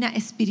disciplina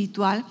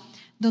espiritual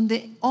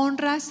donde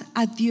honras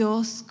a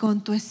Dios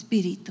con tu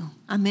espíritu.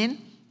 Amén.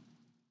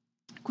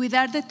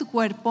 Cuidar de tu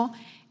cuerpo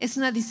es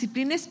una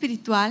disciplina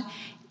espiritual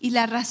y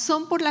la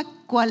razón por la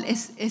cual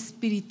es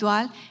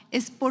espiritual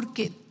es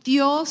porque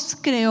Dios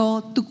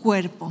creó tu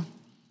cuerpo.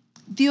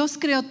 Dios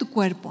creó tu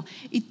cuerpo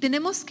y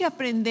tenemos que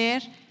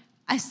aprender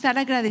a estar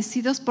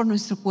agradecidos por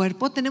nuestro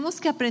cuerpo,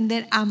 tenemos que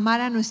aprender a amar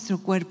a nuestro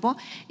cuerpo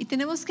y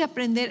tenemos que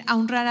aprender a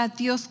honrar a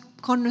Dios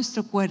con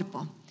nuestro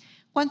cuerpo.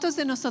 ¿Cuántos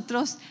de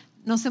nosotros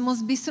nos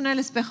hemos visto en el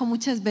espejo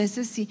muchas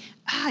veces y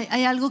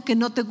hay algo que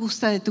no te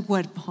gusta de tu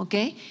cuerpo, ¿ok?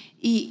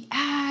 Y,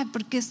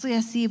 ¿por qué estoy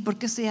así? ¿Por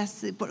qué estoy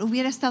así?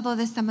 Hubiera estado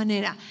de esta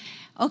manera.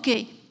 Ok,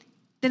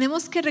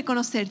 tenemos que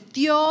reconocer,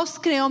 Dios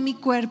creó mi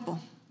cuerpo.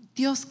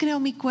 Dios creó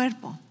mi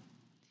cuerpo.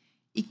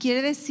 Y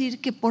quiere decir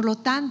que por lo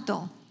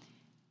tanto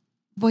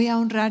voy a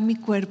honrar mi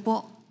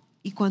cuerpo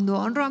y cuando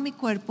honro a mi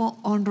cuerpo,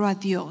 honro a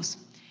Dios.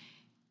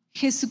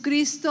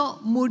 Jesucristo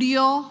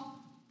murió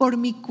por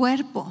mi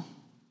cuerpo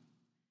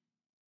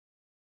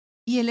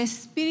y el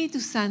Espíritu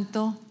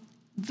Santo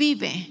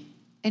vive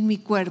en mi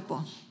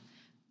cuerpo.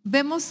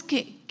 Vemos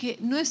que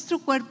nuestro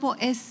cuerpo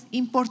es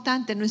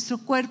importante, nuestro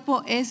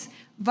cuerpo es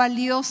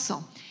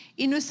valioso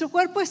y nuestro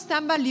cuerpo es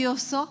tan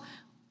valioso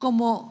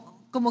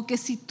como que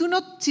si tu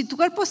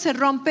cuerpo se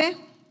rompe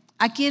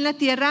aquí en la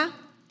tierra,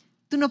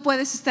 tú no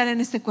puedes estar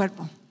en este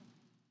cuerpo.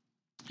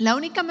 La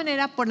única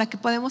manera por la que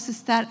podemos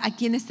estar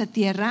aquí en esta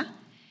tierra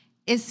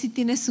es si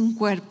tienes un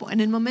cuerpo. En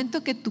el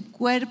momento que tu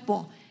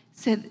cuerpo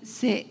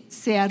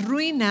se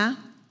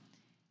arruina,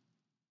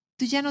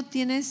 tú ya no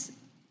tienes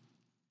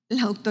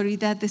la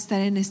autoridad de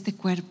estar en este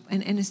cuerpo,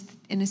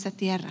 en esta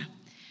tierra.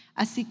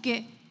 Así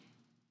que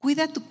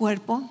cuida tu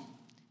cuerpo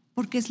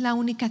porque es la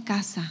única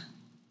casa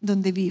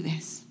donde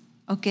vives,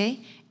 ¿ok?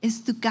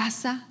 Es tu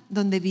casa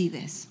donde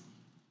vives.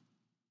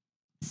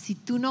 Si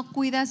tú no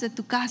cuidas de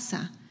tu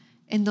casa,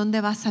 ¿en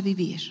dónde vas a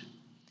vivir?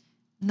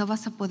 No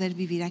vas a poder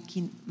vivir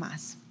aquí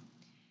más.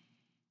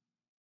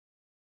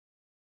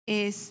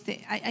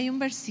 Hay un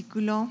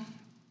versículo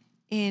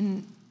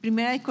en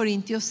 1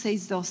 Corintios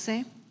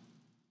 6:12.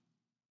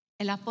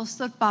 El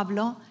apóstol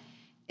Pablo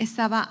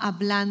estaba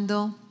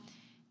hablando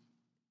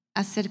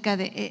acerca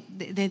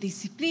de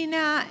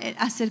disciplina,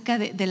 acerca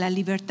de la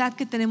libertad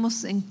que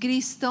tenemos en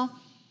Cristo.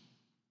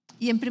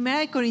 Y en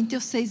 1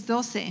 Corintios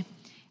 6:12,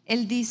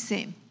 él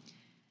dice,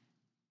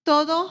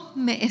 todo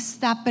me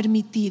está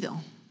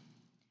permitido,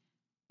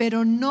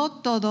 pero no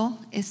todo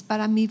es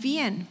para mi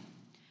bien.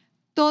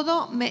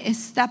 Todo me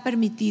está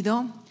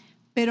permitido,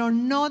 pero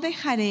no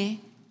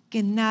dejaré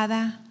que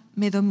nada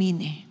me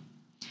domine.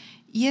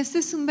 Y este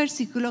es un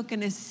versículo que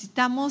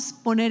necesitamos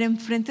poner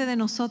enfrente de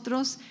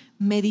nosotros,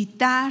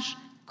 meditar,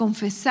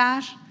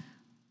 confesar,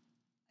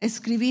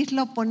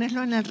 escribirlo,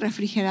 ponerlo en el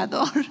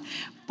refrigerador,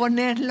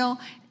 ponerlo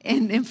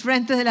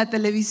enfrente de la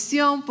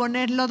televisión,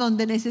 ponerlo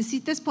donde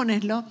necesites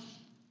ponerlo,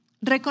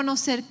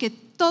 reconocer que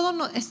todo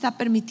no está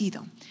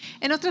permitido.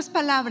 En otras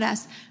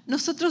palabras,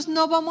 nosotros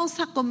no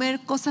vamos a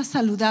comer cosas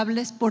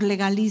saludables por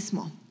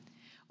legalismo,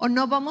 o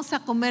no vamos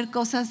a comer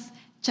cosas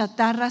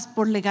chatarras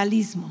por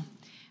legalismo,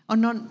 o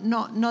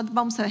no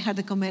vamos a dejar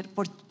de comer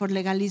por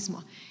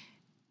legalismo.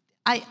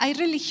 Hay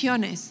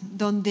religiones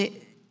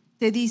donde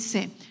te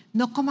dice,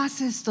 no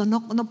comas esto,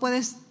 no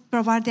puedes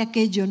probar de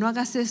aquello, no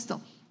hagas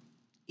esto.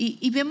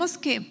 Y vemos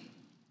que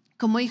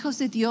como hijos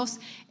de Dios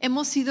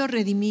hemos sido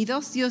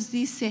redimidos. Dios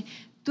dice,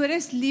 tú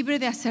eres libre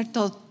de hacer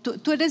todo,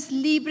 tú eres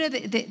libre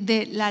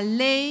de la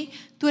ley,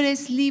 tú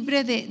eres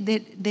libre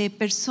de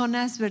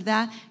personas,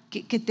 ¿verdad?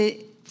 Que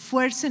te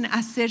fuercen a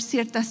hacer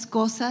ciertas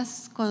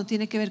cosas cuando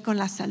tiene que ver con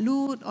la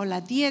salud o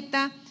la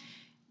dieta.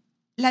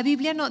 La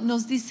Biblia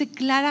nos dice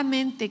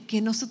claramente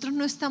que nosotros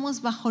no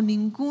estamos bajo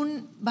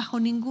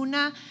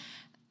ninguna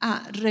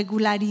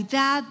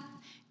regularidad,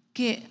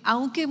 que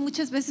aunque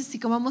muchas veces si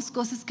comamos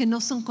cosas que no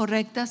son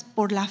correctas,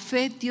 por la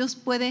fe Dios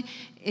puede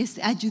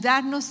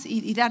ayudarnos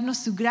y darnos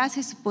su gracia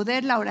y su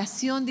poder. La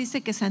oración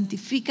dice que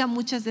santifica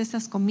muchas de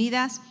esas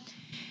comidas,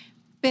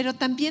 pero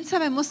también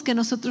sabemos que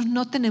nosotros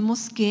no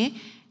tenemos que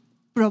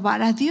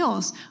probar a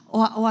Dios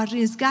o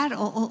arriesgar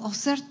o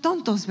ser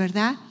tontos,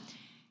 ¿verdad?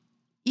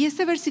 Y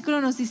este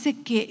versículo nos dice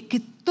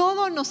que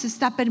todo nos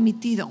está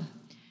permitido,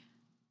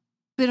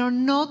 pero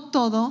no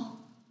todo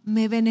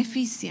me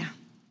beneficia.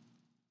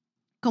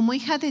 Como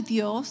hija de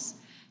Dios,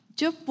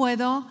 yo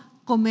puedo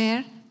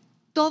comer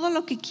todo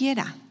lo que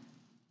quiera.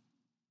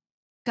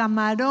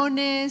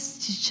 Camarones,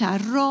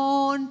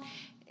 chicharrón,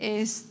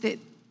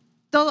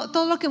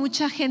 todo lo que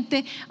mucha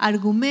gente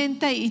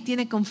argumenta y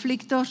tiene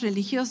conflictos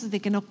religiosos de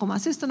que no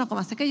comas esto, no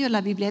comas aquello.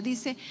 La Biblia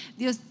dice,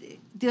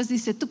 Dios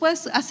dice, tú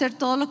puedes hacer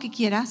todo lo que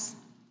quieras,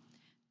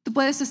 tú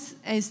puedes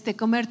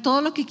comer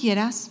todo lo que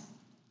quieras,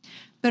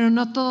 pero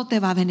no todo te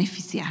va a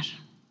beneficiar.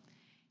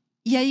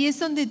 Y ahí es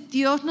donde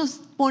Dios nos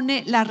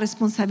pone la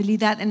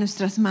responsabilidad en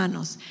nuestras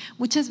manos.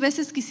 Muchas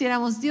veces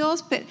quisiéramos,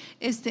 Dios,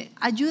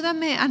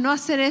 ayúdame a no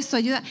hacer esto,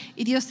 ayuda.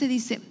 Y Dios te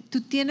dice,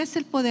 tú tienes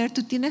el poder,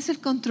 tú tienes el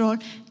control,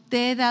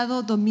 te he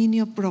dado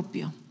dominio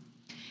propio.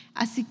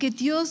 Así que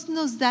Dios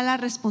nos da la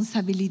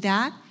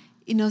responsabilidad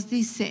y nos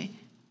dice,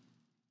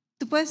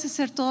 tú puedes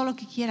hacer todo lo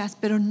que quieras,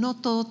 pero no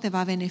todo te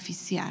va a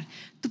beneficiar.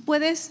 Tú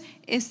puedes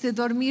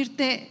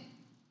dormirte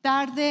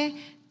tarde,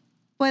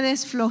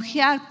 puedes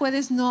flojear,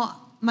 puedes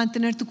no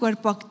mantener tu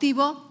cuerpo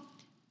activo,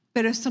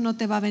 pero esto no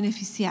te va a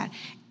beneficiar.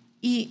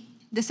 Y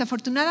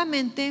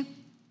desafortunadamente,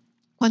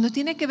 cuando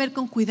tiene que ver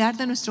con cuidar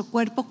de nuestro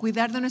cuerpo,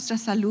 cuidar de nuestra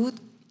salud,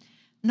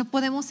 no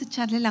podemos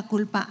echarle la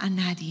culpa a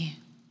nadie.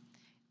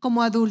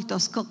 Como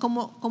adultos,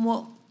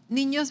 como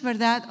niños,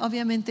 ¿verdad?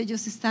 Obviamente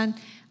ellos están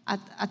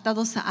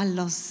atados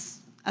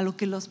a lo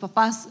que los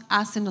papás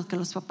hacen, lo que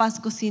los papás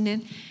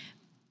cocinen,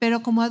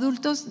 pero como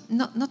adultos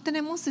no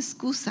tenemos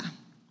excusa.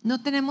 No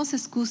tenemos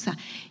excusa.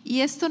 Y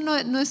esto no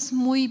es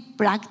muy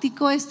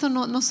práctico, esto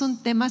no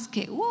son temas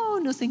que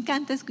nos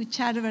encanta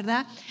escuchar,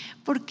 ¿verdad?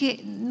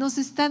 Porque nos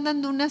están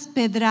dando unas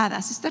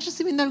pedradas. ¿Estás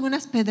recibiendo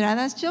algunas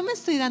pedradas? Yo me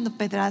estoy dando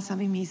pedradas a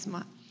mí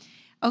misma,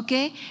 ¿ok?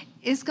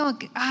 Es como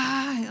que,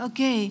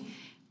 ok.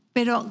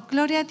 Pero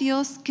gloria a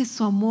Dios que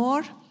su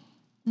amor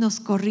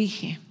nos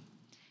corrige.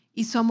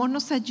 Y su amor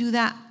nos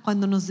ayuda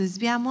cuando nos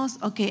desviamos,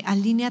 ok,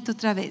 alíneate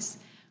otra vez.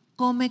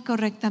 Come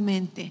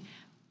correctamente.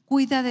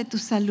 Cuida de tu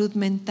salud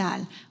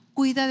mental,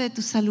 cuida de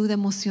tu salud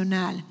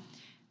emocional,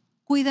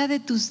 cuida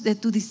de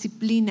tu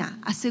disciplina.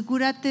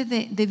 Asegúrate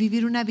de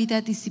vivir una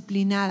vida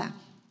disciplinada,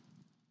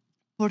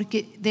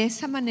 porque de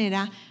esa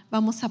manera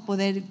vamos a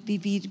poder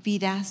vivir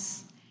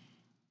vidas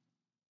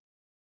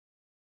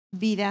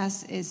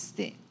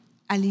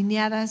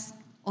alineadas,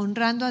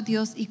 honrando a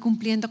Dios y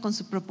cumpliendo con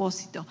su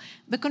propósito.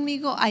 Ve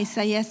conmigo a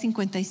Isaías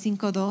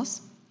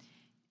 55:2.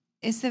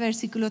 Este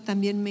versículo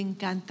también me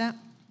encanta.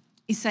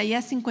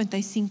 Isaías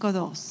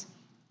 55:2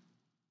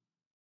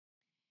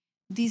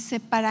 dice,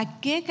 ¿para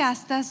qué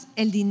gastas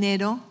el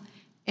dinero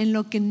en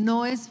lo que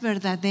no es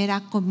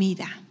verdadera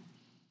comida?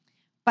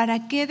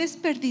 ¿Para qué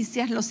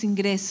desperdicias los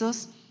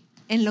ingresos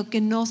en lo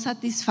que no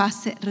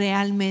satisface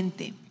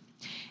realmente?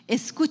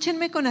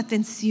 Escúchenme con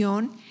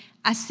atención,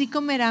 así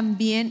comerán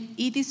bien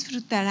y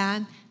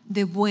disfrutarán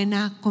de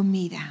buena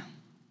comida.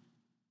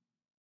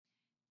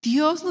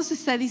 Dios nos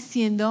está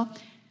diciendo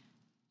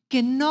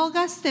que no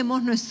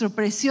gastemos nuestro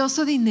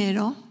precioso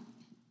dinero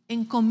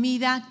en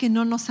comida que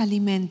no nos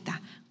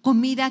alimenta,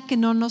 comida que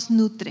no nos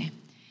nutre.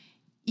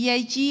 Y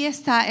allí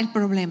está el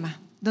problema,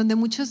 donde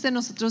muchos de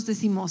nosotros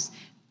decimos,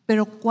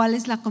 pero ¿cuál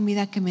es la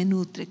comida que me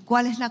nutre?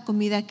 ¿Cuál es la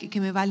comida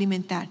que me va a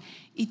alimentar?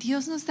 Y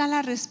Dios nos da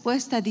la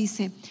respuesta,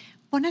 dice,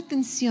 pon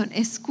atención,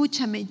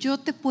 escúchame, yo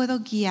te puedo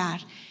guiar.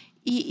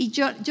 Y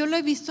yo lo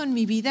he visto en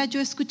mi vida, yo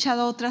he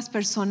escuchado a otras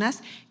personas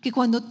que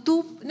cuando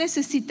tú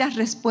necesitas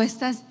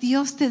respuestas,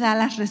 Dios te da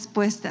las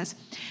respuestas.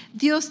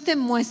 Dios te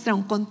muestra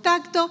un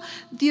contacto,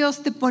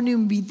 Dios te pone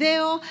un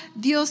video,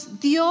 Dios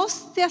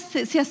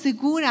se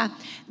asegura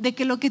de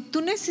que lo que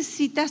tú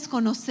necesitas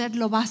conocer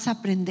lo vas a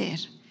aprender.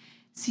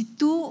 Si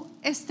tú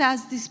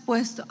estás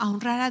dispuesto a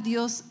honrar a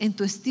Dios en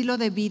tu estilo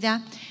de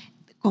vida,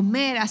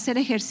 comer, hacer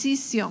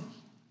ejercicio,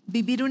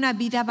 vivir una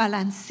vida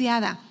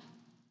balanceada,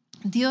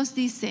 Dios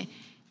dice,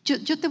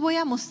 yo te voy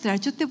a mostrar,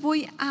 yo te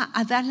voy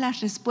a dar las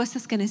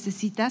respuestas que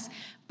necesitas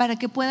para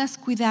que puedas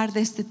cuidar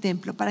de este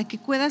templo, para que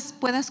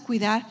puedas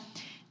cuidar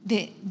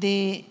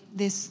de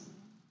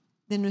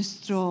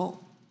nuestro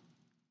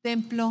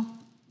templo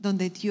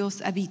donde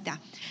Dios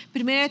habita.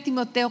 1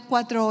 Timoteo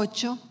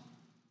 4:8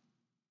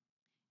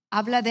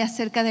 habla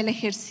acerca del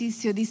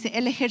ejercicio. Dice,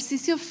 el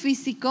ejercicio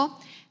físico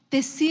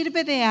te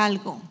sirve de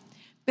algo,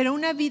 pero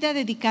una vida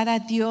dedicada a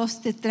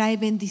Dios te trae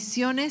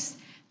bendiciones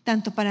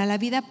tanto para la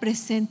vida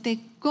presente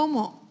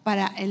como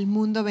para el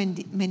mundo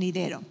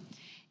venidero.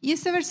 Y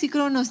este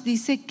versículo nos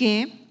dice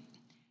que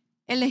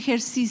el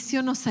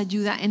ejercicio nos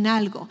ayuda en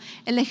algo.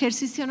 El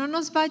ejercicio no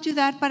nos va a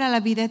ayudar para la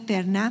vida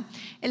eterna,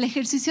 el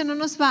ejercicio no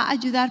nos va a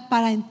ayudar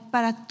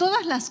para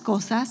todas las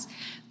cosas,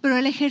 pero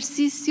el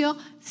ejercicio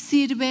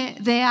sirve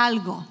de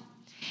algo.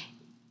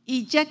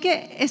 Y ya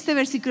que este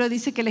versículo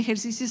dice que el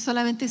ejercicio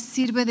solamente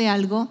sirve de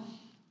algo,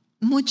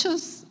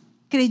 muchos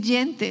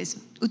creyentes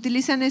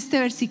utilizan este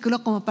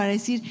versículo como para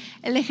decir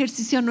el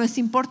ejercicio no es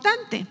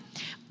importante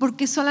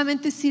porque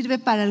solamente sirve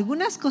para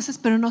algunas cosas,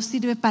 pero no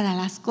sirve para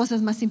las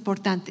cosas más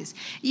importantes.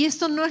 Y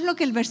esto no es lo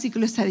que el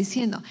versículo está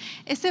diciendo.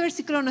 Este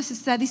versículo nos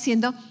está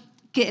diciendo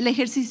que el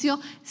ejercicio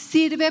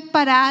sirve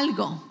para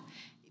algo.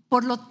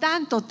 Por lo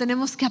tanto,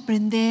 tenemos que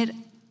aprender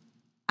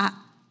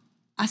a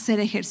hacer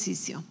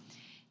ejercicio.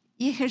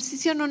 Y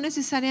ejercicio no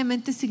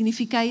necesariamente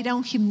significa ir a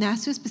un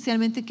gimnasio,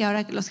 especialmente que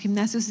ahora los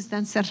gimnasios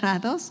están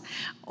cerrados,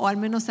 o al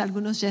menos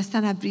algunos ya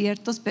están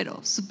abiertos, pero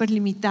súper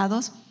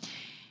limitados.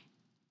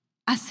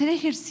 Hacer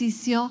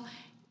ejercicio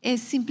es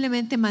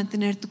simplemente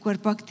mantener tu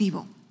cuerpo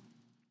activo.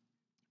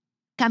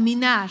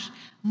 Caminar,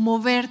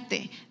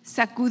 moverte,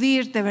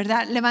 sacudirte,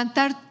 ¿verdad?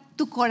 Levantar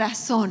tu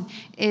corazón,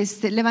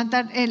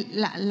 levantar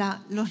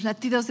los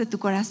latidos de tu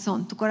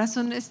corazón. Tu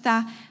corazón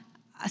está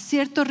a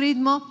cierto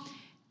ritmo.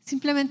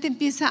 Simplemente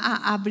empieza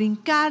a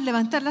brincar,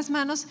 levantar las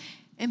manos,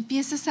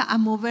 empiezas a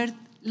mover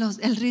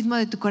el ritmo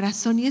de tu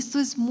corazón y esto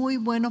es muy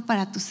bueno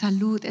para tu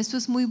salud, esto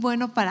es muy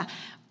bueno para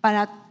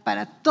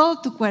para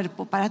todo tu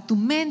cuerpo, para tu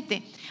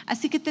mente.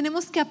 Así que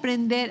tenemos que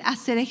aprender a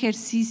hacer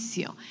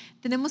ejercicio.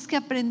 Tenemos que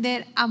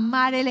aprender a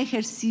amar el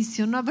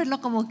ejercicio, no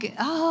verlo como que,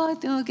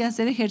 tengo que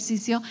hacer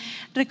ejercicio.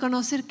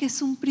 Reconocer que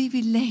es un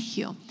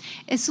privilegio.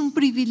 Es un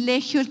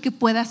privilegio el que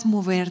puedas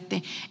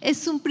moverte.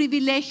 Es un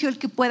privilegio el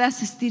que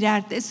puedas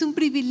estirarte. Es un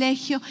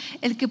privilegio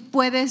el que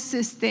puedes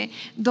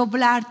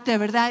doblarte,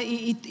 ¿verdad?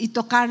 Y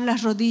tocar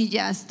las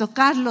rodillas,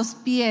 tocar los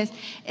pies.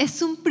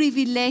 Es un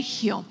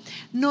privilegio,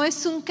 no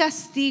es un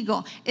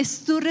castigo.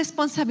 Es tu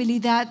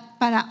responsabilidad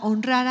para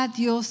honrar a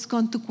Dios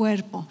con tu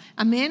cuerpo.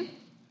 Amén.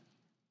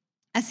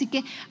 Así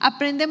que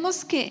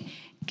aprendemos que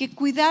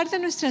cuidar de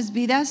nuestras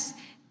vidas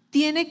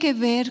tiene que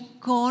ver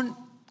con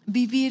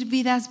vivir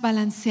vidas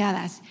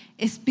balanceadas,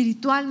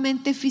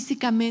 espiritualmente,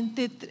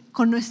 físicamente,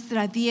 con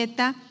nuestra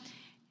dieta.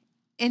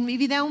 En mi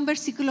vida, un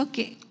versículo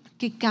que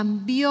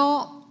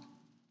cambió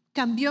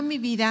mi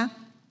vida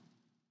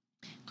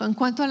en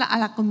cuanto a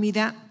la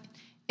comida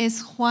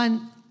es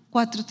Juan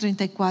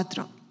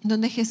 4:34,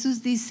 donde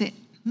Jesús dice: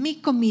 mi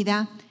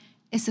comida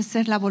es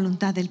hacer la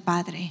voluntad del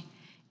Padre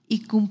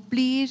y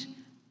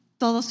cumplir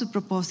todo su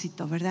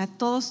propósito, ¿verdad?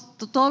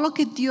 Todo lo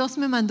que Dios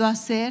me mandó a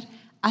hacer,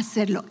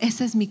 hacerlo.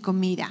 Esa es mi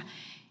comida.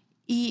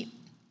 Y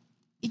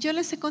yo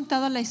les he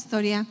contado la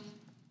historia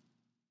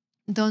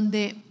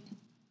donde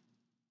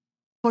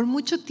por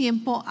mucho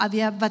tiempo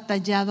había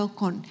batallado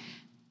con...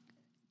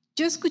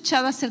 Yo he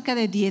escuchado acerca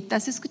de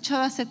dietas, he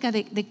escuchado acerca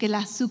de que el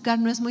azúcar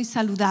no es muy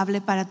saludable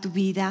para tu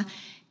vida.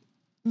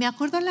 Me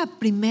acuerdo la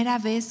primera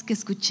vez que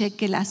escuché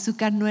que el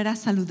azúcar no era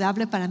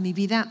saludable para mi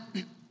vida,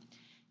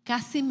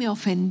 casi me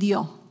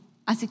ofendió.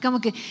 Así como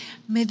que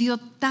me dio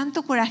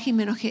tanto coraje y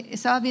me enojé.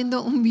 Estaba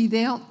viendo un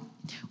video,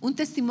 un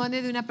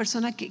testimonio de una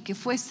persona que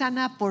fue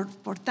sana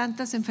por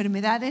tantas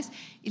enfermedades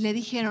y le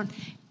dijeron: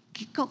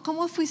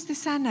 ¿cómo fuiste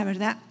sana,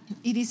 verdad?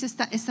 Y dice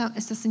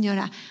esta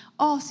señora: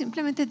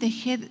 simplemente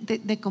dejé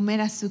de comer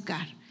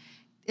azúcar.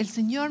 El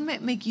Señor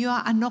me guió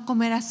a no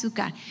comer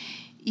azúcar.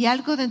 Y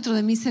algo dentro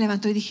de mí se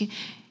levantó y dije: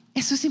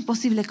 eso es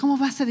imposible. ¿Cómo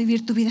vas a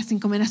vivir tu vida sin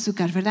comer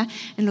azúcar, verdad?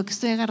 En lo que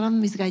estoy agarrando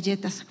mis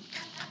galletas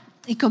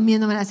y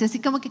comiéndomelas. Así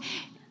como que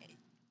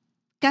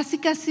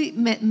casi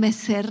me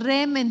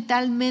cerré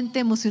mentalmente,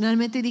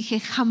 emocionalmente, y dije: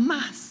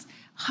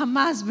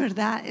 jamás,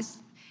 ¿verdad?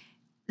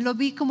 Lo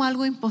vi como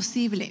algo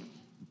imposible.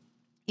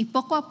 Y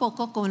poco a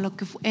poco, con lo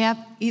que he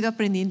ido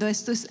aprendiendo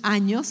estos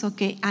años,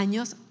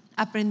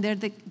 aprender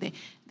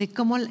de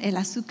cómo el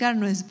azúcar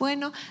no es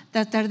bueno,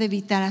 tratar de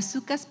evitar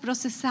azúcares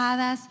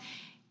procesadas.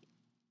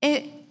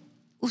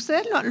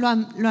 Ustedes lo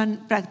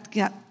han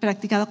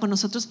practicado con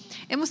nosotros.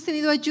 Hemos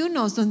tenido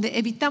ayunos donde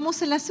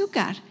evitamos el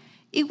azúcar.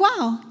 Y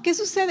wow, ¿qué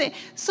sucede?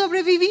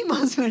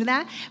 Sobrevivimos,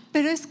 ¿verdad?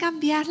 Pero es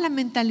cambiar la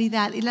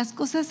mentalidad. Y las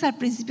cosas al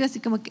principio así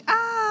como que,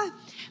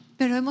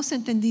 pero hemos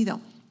entendido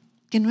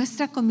que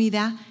nuestra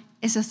comida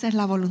es hacer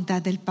la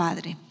voluntad del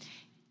Padre.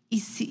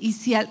 Y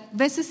si a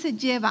veces se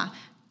lleva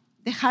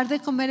dejar de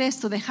comer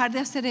esto, dejar de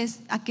hacer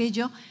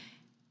aquello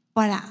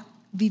para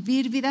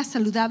vivir vidas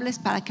saludables,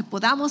 para que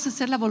podamos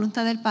hacer la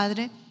voluntad del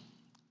Padre,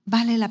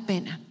 vale la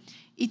pena.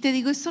 Y te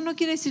digo, esto no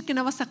quiere decir que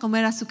no vas a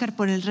comer azúcar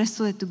por el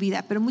resto de tu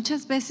vida, pero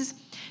muchas veces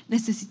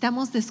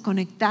necesitamos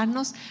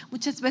desconectarnos,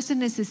 muchas veces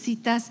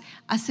necesitas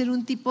hacer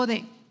un tipo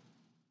de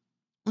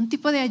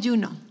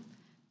ayuno.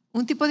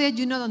 Un tipo de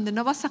ayuno donde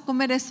no vas a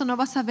comer eso, no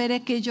vas a ver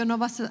aquello, no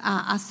vas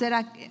a hacer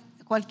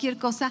cualquier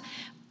cosa,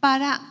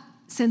 para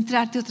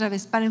centrarte otra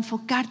vez, para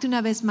enfocarte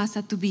una vez más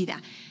a tu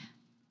vida.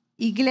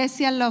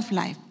 Iglesia Love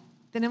Life.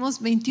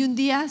 Tenemos 21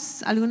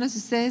 días. Algunos de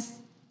ustedes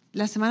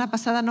la semana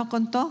pasada no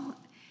contó.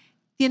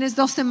 Tienes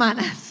 2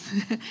 semanas.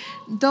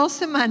 2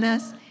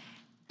 semanas.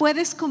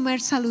 Puedes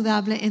comer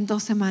saludable en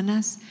 2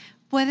 semanas.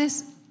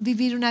 Puedes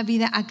vivir una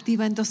vida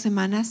activa en 2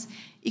 semanas.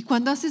 Y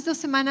cuando haces 2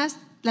 semanas,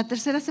 la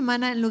tercera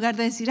semana, en lugar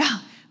de decir,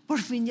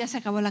 por fin ya se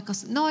acabó la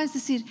cosa. No, es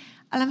decir,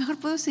 a lo mejor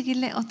puedo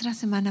seguirle otra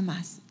semana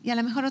más. Y a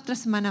lo mejor otra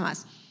semana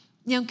más.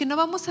 Y aunque no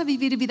vamos a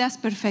vivir vidas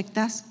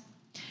perfectas,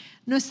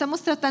 no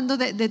estamos tratando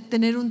de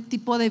tener un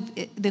tipo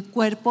de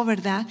cuerpo,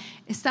 ¿verdad?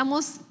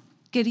 Estamos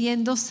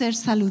queriendo ser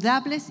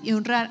saludables y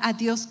honrar a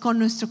Dios con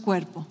nuestro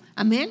cuerpo.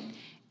 Amén.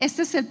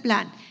 Este es el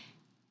plan.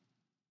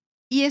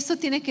 Y eso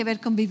tiene que ver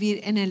con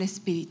vivir en el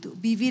Espíritu.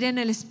 Vivir en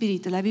el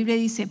Espíritu. La Biblia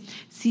dice,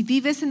 si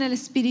vives en el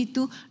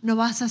Espíritu, no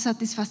vas a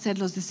satisfacer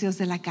los deseos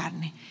de la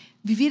carne.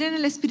 Vivir en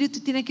el Espíritu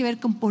tiene que ver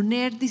con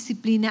poner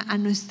disciplina a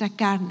nuestra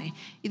carne.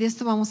 Y de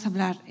esto vamos a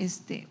hablar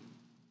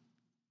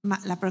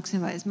la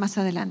próxima vez, más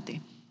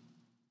adelante.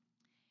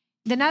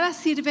 De nada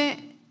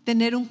sirve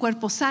tener un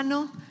cuerpo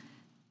sano,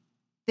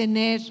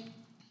 tener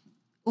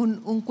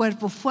un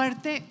cuerpo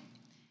fuerte,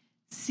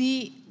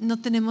 si no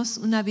tenemos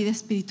una vida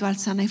espiritual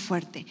sana y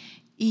fuerte.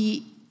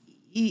 Y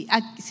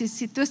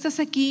si tú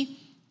estás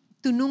aquí,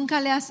 tú nunca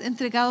le has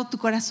entregado tu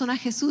corazón a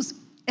Jesús.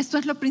 Esto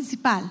es lo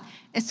principal.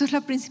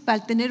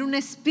 Tener un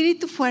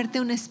espíritu fuerte,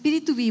 un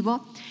espíritu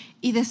vivo,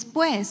 y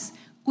después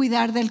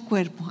cuidar del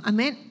cuerpo.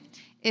 Amén.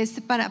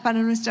 Para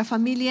nuestra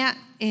familia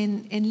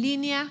en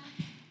línea,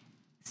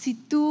 si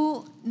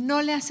tú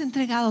no le has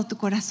entregado tu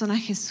corazón a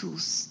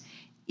Jesús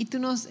y tú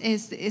nos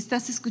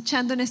estás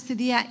escuchando en este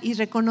día y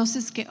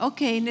reconoces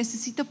que,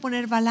 necesito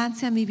poner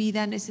balance a mi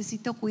vida,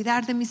 necesito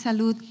cuidar de mi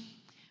salud.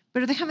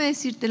 Pero déjame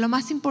decirte, lo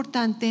más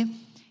importante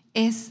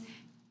es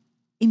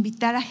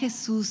invitar a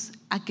Jesús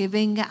a que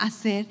venga a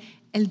ser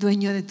el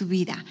dueño de tu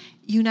vida.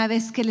 Y una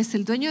vez que Él es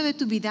el dueño de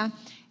tu vida,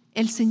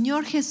 el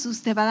Señor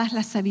Jesús te va a dar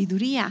la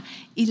sabiduría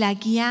y la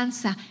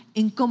guianza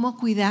en cómo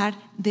cuidar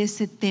de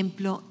ese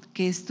templo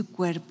que es tu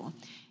cuerpo.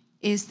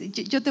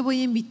 Yo te voy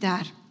a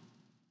invitar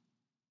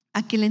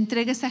a que le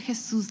entregues a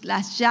Jesús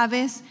las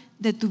llaves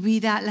de tu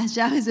vida, las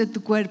llaves de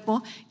tu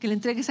cuerpo, que le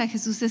entregues a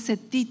Jesús ese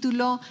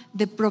título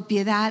de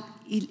propiedad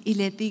y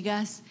le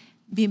digas: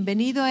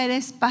 bienvenido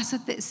eres,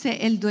 pásate,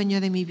 sé el dueño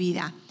de mi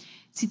vida.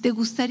 Si te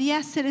gustaría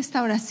hacer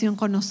esta oración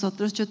con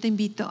nosotros, yo te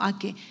invito a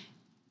que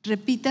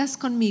repitas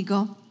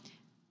conmigo.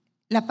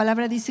 La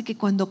palabra dice que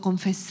cuando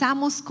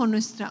confesamos con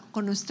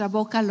nuestra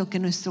boca lo que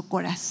nuestro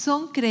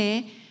corazón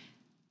cree,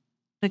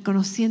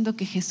 reconociendo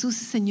que Jesús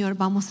es Señor,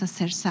 vamos a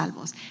ser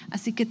salvos.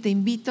 Así que te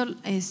invito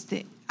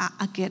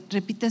a que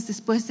repitas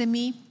después de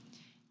mí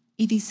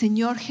y di: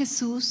 Señor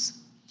Jesús,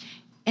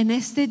 en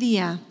este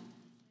día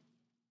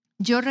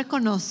yo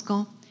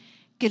reconozco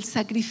que el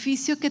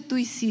sacrificio que tú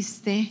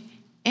hiciste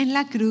en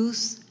la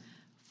cruz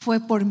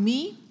fue por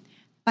mí,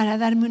 para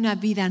darme una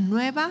vida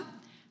nueva,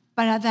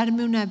 para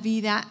darme una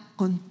vida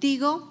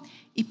contigo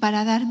y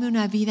para darme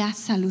una vida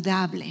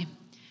saludable.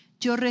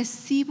 Yo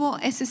recibo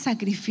ese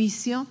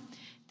sacrificio,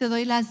 te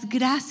doy las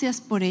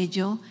gracias por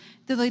ello,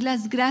 te doy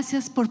las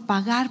gracias por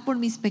pagar por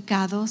mis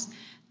pecados,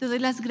 te doy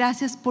las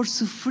gracias por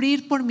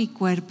sufrir por mi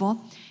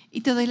cuerpo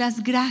y te doy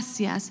las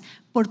gracias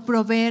por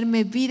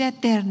proveerme vida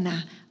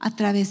eterna a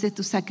través de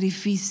tu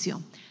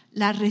sacrificio.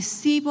 La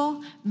recibo,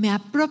 me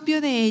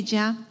apropio de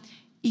ella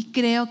y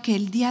creo que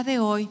el día de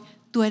hoy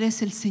tú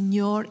eres el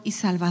Señor y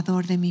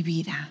Salvador de mi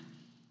vida.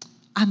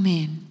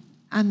 Amén.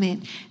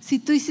 Amén. Si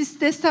tú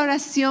hiciste esta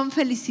oración,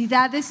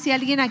 felicidades. Si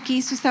alguien aquí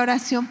hizo esta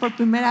oración por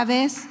primera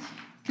vez,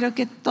 creo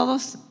que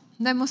todos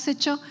lo hemos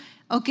hecho.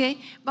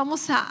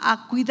 Vamos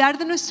a cuidar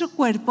de nuestro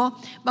cuerpo,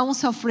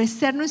 vamos a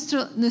ofrecer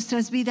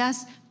nuestras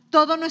vidas,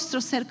 todo nuestro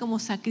ser como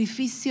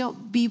sacrificio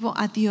vivo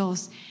a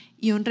Dios,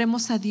 y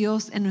honremos a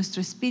Dios en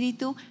nuestro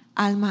espíritu,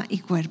 alma y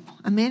cuerpo.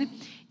 Amén.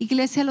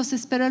 Iglesia, los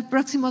espero el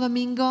próximo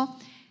domingo.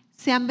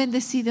 Sean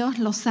bendecidos,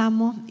 los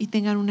amo y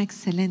tengan una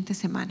excelente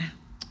semana.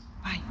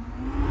 Bye.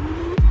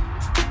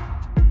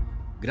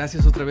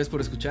 Gracias otra vez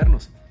por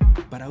escucharnos.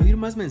 Para oír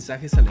más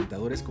mensajes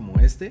alentadores como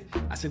este,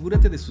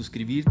 asegúrate de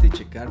suscribirte y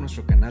checar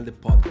nuestro canal de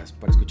podcast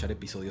para escuchar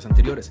episodios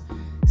anteriores.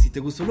 Si te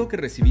gustó lo que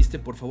recibiste,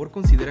 por favor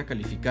considera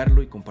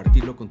calificarlo y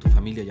compartirlo con tu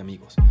familia y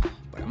amigos.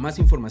 Para más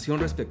información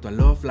respecto a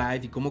Love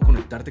Life y cómo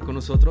conectarte con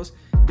nosotros,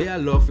 ve a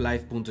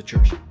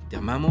lovelife.church. Te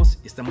amamos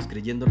y estamos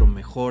creyendo lo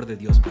mejor de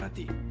Dios para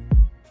ti.